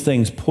all these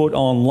things, put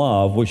on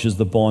love, which is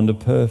the bond of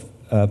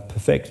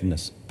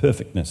perfectness.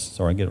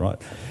 Sorry, get it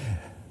right.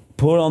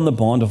 Put on the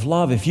bond of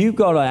love. If you've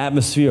got an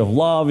atmosphere of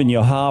love in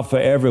your heart for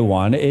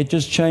everyone, it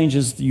just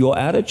changes your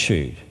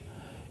attitude.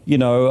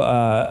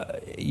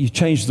 You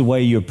change the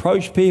way you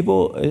approach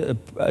people,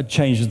 it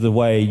changes the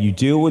way you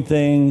deal with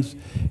things.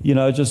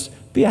 Just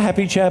be a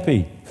happy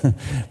chappy.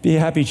 Be a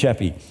happy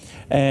chappy.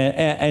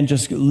 And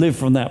just live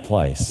from that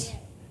place.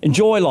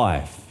 Enjoy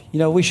life.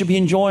 We should be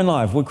enjoying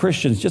life. We're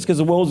Christians. Just because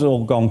the world's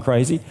all gone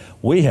crazy,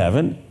 we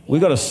haven't.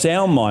 We've got a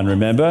sound mind,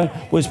 remember?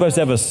 We're supposed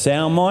to have a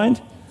sound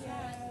mind,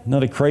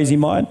 not a crazy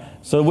mind.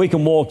 So we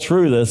can walk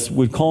through this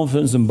with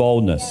confidence and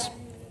boldness.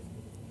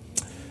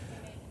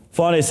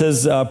 Finally, it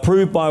says,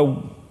 prove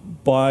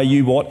by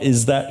you what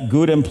is that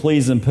good and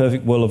pleasing and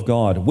perfect will of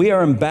God. We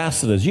are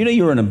ambassadors.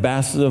 You're an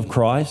ambassador of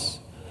Christ.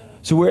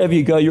 So wherever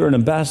you go, you're an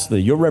ambassador.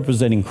 You're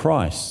representing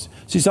Christ.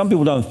 See, some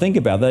people don't think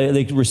about it.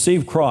 They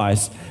receive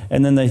Christ,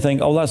 and then they think,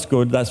 oh, that's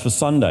good. That's for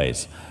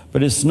Sundays.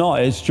 But it's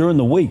not. It's during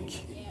the week.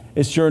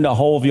 It's during the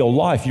whole of your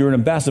life. You're an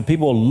ambassador.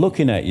 People are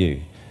looking at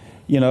you,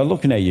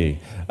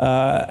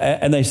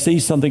 and they see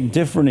something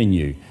different in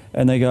you.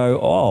 And they go,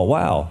 oh,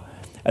 wow.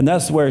 And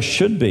that's where it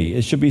should be.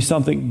 It should be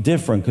something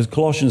different, because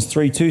Colossians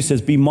 3:2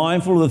 says, be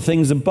mindful of the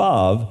things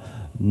above,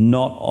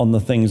 not on the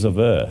things of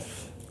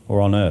earth or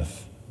on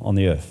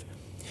the earth.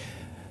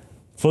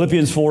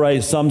 Philippians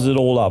 4:8 sums it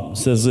all up. It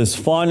says this,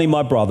 finally,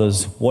 my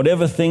brothers,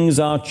 whatever things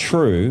are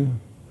true,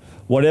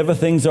 whatever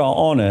things are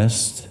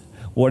honest,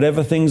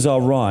 whatever things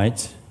are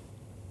right,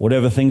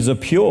 whatever things are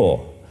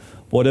pure,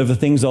 whatever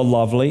things are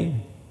lovely,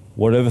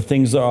 whatever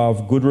things are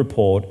of good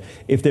report,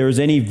 if there is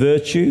any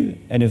virtue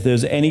and if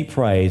there's any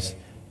praise,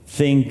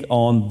 think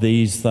on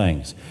these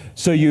things.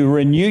 So you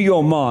renew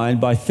your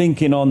mind by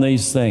thinking on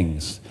these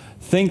things.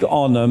 Think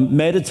on them,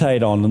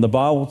 meditate on them. The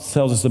Bible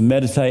tells us to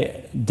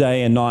meditate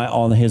day and night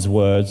on His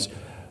words.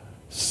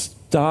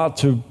 Start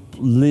to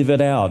live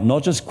it out,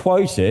 not just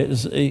quote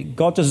it.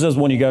 God just doesn't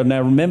want you to go,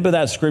 now remember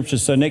that scripture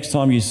so next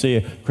time you see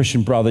a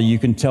Christian brother, you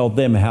can tell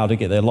them how to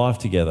get their life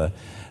together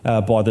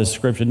by this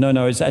scripture.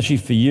 No, it's actually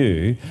for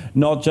you,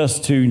 not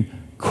just to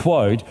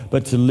quote,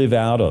 but to live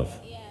out of.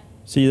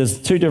 See,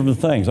 there's two different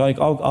things.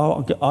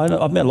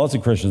 I've met lots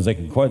of Christians that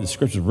can quote the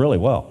scriptures really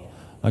well.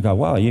 I go,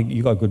 wow,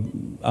 you got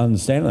good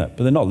understanding of that,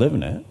 but they're not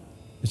living it.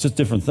 It's just a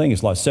different thing.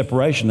 It's like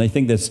separation. They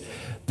think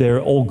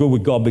they're all good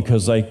with God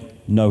because they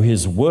know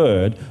His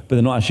word, but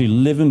they're not actually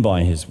living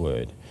by His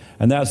word.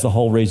 And that's the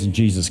whole reason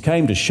Jesus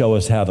came, to show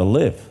us how to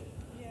live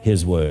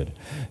His word.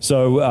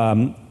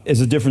 So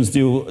there's a different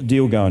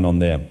deal going on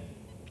there.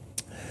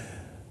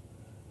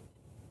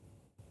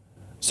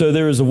 So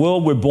there is a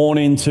world we're born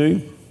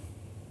into,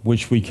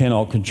 which we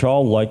cannot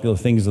control, like the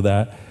things of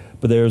that,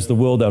 but there is the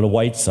world that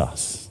awaits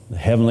us, the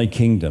heavenly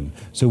kingdom.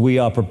 So we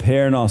are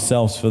preparing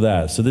ourselves for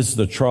that. So this is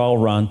the trial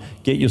run.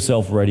 Get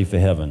yourself ready for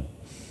heaven.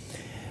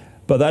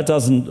 But that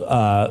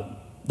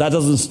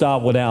doesn't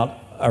start without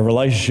a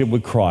relationship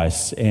with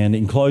Christ. And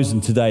in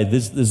closing today,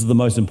 this is the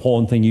most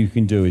important thing you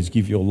can do, is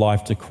give your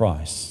life to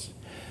Christ,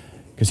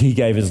 because He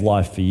gave His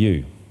life for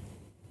you.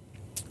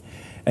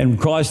 And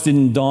Christ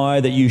didn't die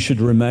that you should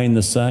remain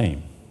the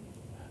same.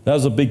 That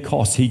was a big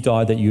cost. He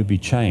died that you would be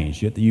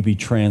changed, that you'd be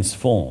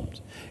transformed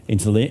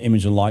into the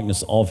image and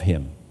likeness of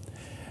Him.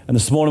 And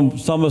this morning,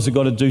 some of us have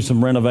got to do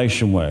some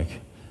renovation work,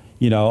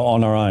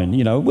 on our own.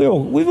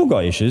 We've all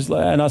got issues.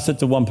 And I said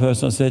to one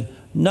person, I said,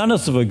 none of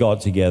us have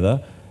got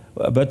together,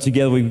 but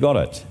together we've got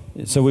it.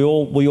 So we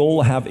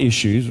all have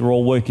issues. We're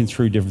all working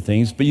through different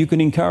things, but you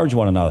can encourage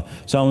one another.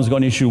 Someone's got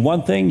an issue with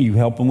one thing, you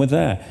help them with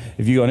that.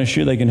 If you've got an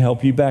issue, they can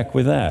help you back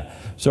with that.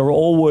 So we're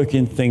all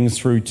working things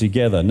through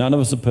together. None of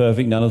us are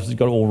perfect. None of us have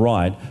got it all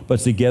right, but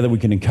together we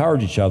can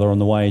encourage each other on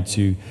the way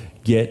to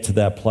get to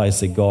that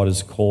place that God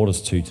has called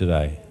us to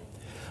today.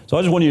 So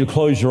I just want you to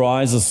close your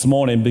eyes this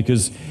morning,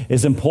 because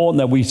it's important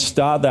that we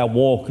start that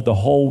walk. The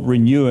whole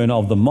renewing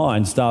of the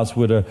mind starts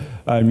with a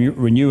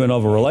renewing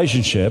of a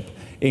relationship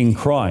in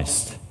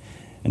Christ.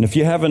 And if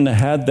you haven't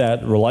had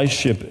that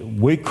relationship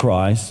with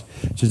Christ,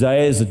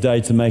 today is a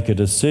day to make a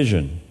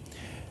decision,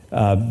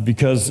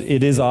 because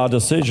it is our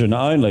decision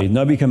only.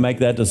 Nobody can make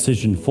that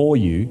decision for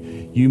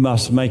you. You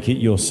must make it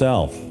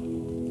yourself.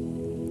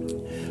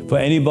 For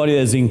anybody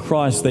that is in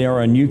Christ, they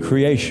are a new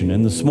creation.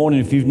 And this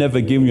morning, if you've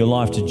never given your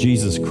life to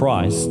Jesus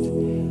Christ,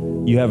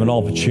 you have an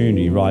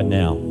opportunity right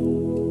now.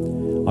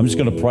 I'm just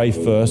going to pray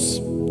first.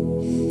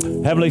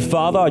 Heavenly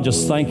Father, I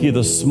just thank you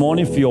this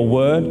morning for your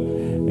word.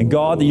 And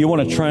God, that you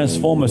want to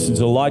transform us into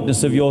the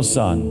likeness of your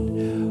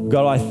Son.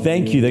 God, I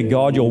thank you that,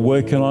 God, you're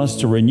working on us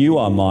to renew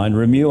our mind,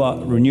 renew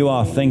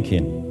our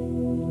thinking.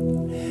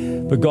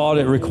 But God,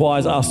 it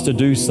requires us to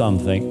do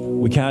something.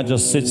 We can't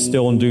just sit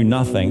still and do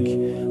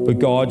nothing. But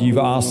God, you've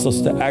asked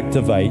us to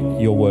activate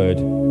your word.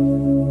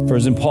 For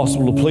it's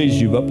impossible to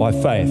please you but by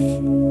faith.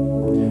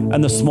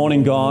 And this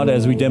morning, God,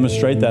 as we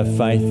demonstrate that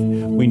faith,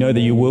 we know that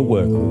you will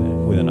work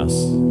within us.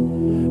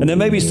 And there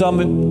may be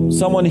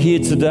someone here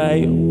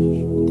today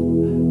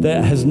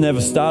that has never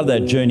started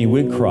that journey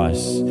with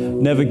Christ,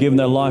 never given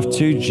their life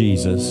to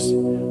Jesus,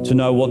 to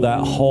know what that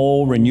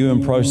whole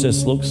renewing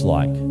process looks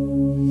like.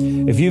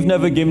 If you've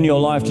never given your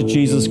life to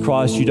Jesus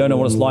Christ, you don't know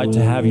what it's like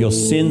to have your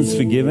sins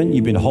forgiven.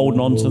 You've been holding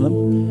on to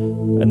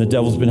them, and the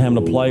devil's been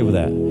having to play with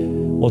that.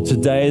 Well,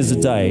 today is a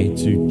day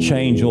to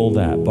change all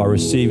that by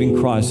receiving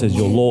Christ as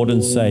your Lord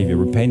and Savior,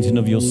 repenting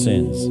of your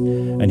sins,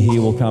 and He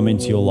will come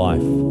into your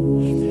life.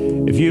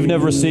 If you've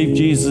never received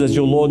Jesus as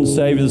your Lord and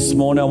Savior this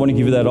morning, I want to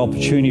give you that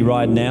opportunity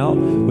right now,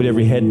 with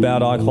every head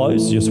bowed, eye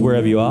closed, just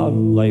wherever you are.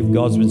 Like, if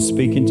God's been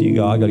speaking to you,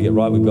 go, I got to get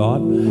right with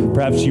God.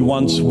 Perhaps you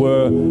once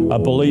were a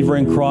believer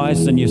in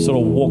Christ and you sort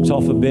of walked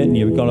off a bit and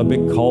you've got a bit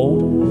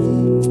cold.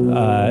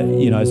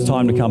 It's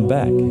time to come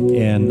back.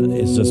 And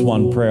it's just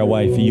one prayer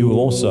away for you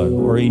also.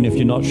 Or even if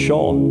you're not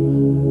sure,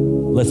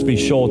 let's be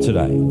sure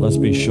today. Let's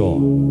be sure.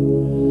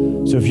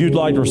 So if you'd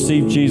like to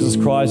receive Jesus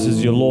Christ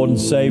as your Lord and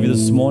Savior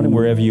this morning,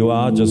 wherever you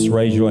are, just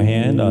raise your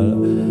hand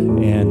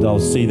and I'll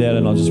see that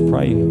and I'll just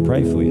pray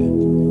for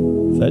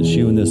you. If that's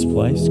you in this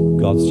place,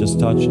 God's just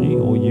touching you,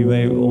 or you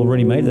may have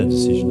already made that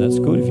decision. That's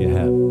good if you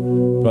have.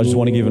 But I just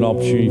want to give an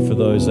opportunity for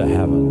those that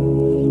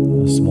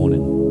haven't this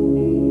morning.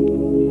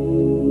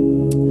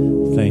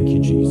 Thank you,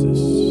 Jesus.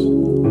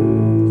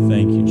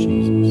 Thank you,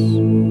 Jesus.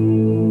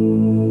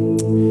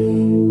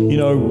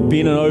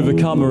 Being an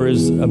overcomer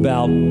is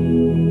about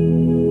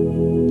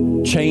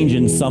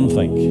changing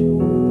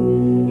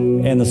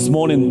something. And this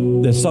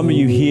morning, there's some of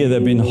you here that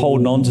have been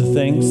holding on to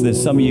things.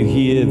 There's some of you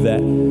here that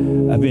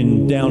have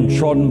been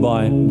downtrodden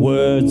by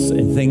words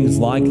and things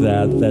like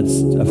that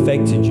that's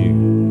affected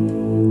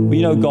you.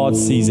 But God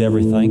sees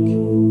everything.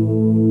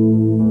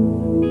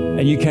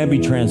 And you can be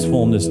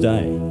transformed this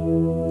day.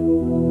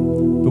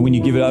 But when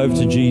you give it over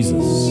to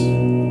Jesus,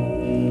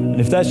 and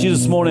if that's you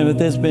this morning, if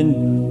there's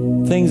been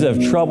things that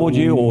have troubled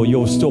you, or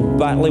you're still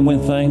battling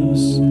with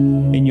things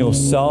in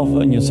yourself,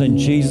 and you're saying,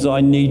 Jesus,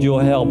 I need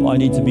your help. I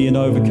need to be an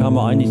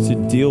overcomer. I need to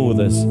deal with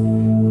this.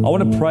 I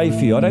want to pray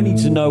for you. I don't need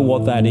to know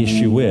what that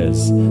issue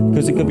is,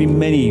 because it could be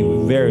many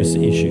various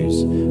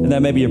issues, and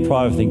that may be a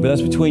private thing, but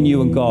that's between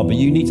you and God. But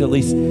you need to at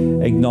least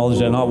acknowledge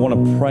that, and I want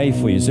to pray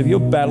for you. So if you're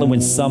battling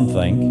with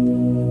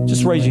something,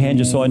 just raise your hand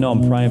just so I know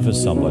I'm praying for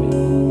somebody.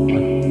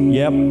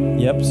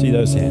 Yep, see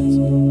those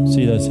hands.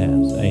 See those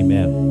hands.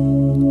 Amen.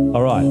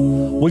 All right,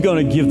 we're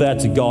going to give that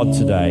to God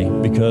today,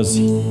 because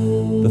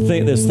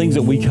there's things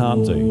that we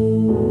can't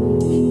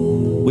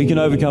do. We can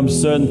overcome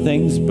certain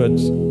things, but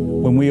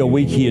when we are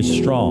weak, He is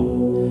strong.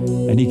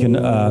 And He can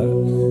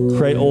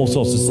create all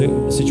sorts of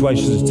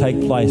situations to take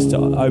place to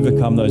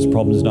overcome those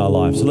problems in our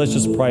life. So let's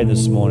just pray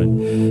this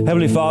morning.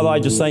 Heavenly Father, I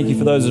just thank You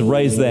for those that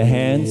raised their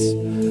hands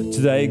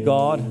today,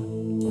 God.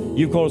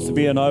 You've called us to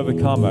be an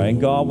overcomer.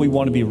 And God, we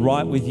want to be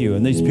right with You.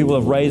 And these people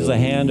have raised their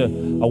hand,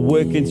 are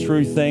working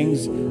through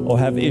things or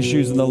have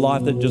issues in their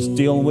life that they're just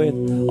dealing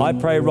with. I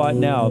pray right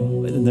now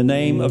in the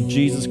name of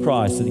Jesus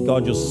Christ that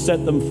God, You'll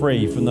set them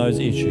free from those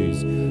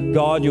issues.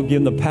 God, You'll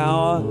give them the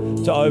power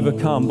to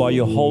overcome by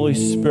Your Holy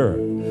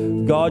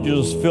Spirit. God,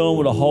 You'll just fill them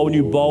with a whole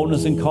new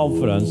boldness and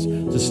confidence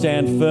to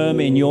stand firm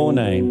in Your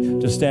name,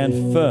 to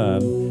stand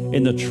firm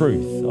in the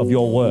truth of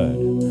Your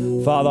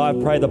word. Father, I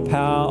pray the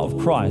power of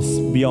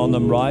Christ be on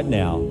them right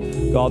now.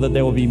 God, that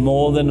they will be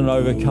more than an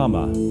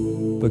overcomer,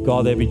 but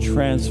God, they'll be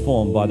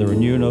transformed by the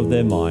renewing of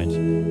their mind.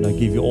 And I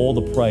give You all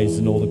the praise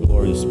and all the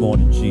glory this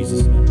morning in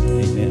Jesus' name.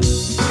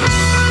 Amen.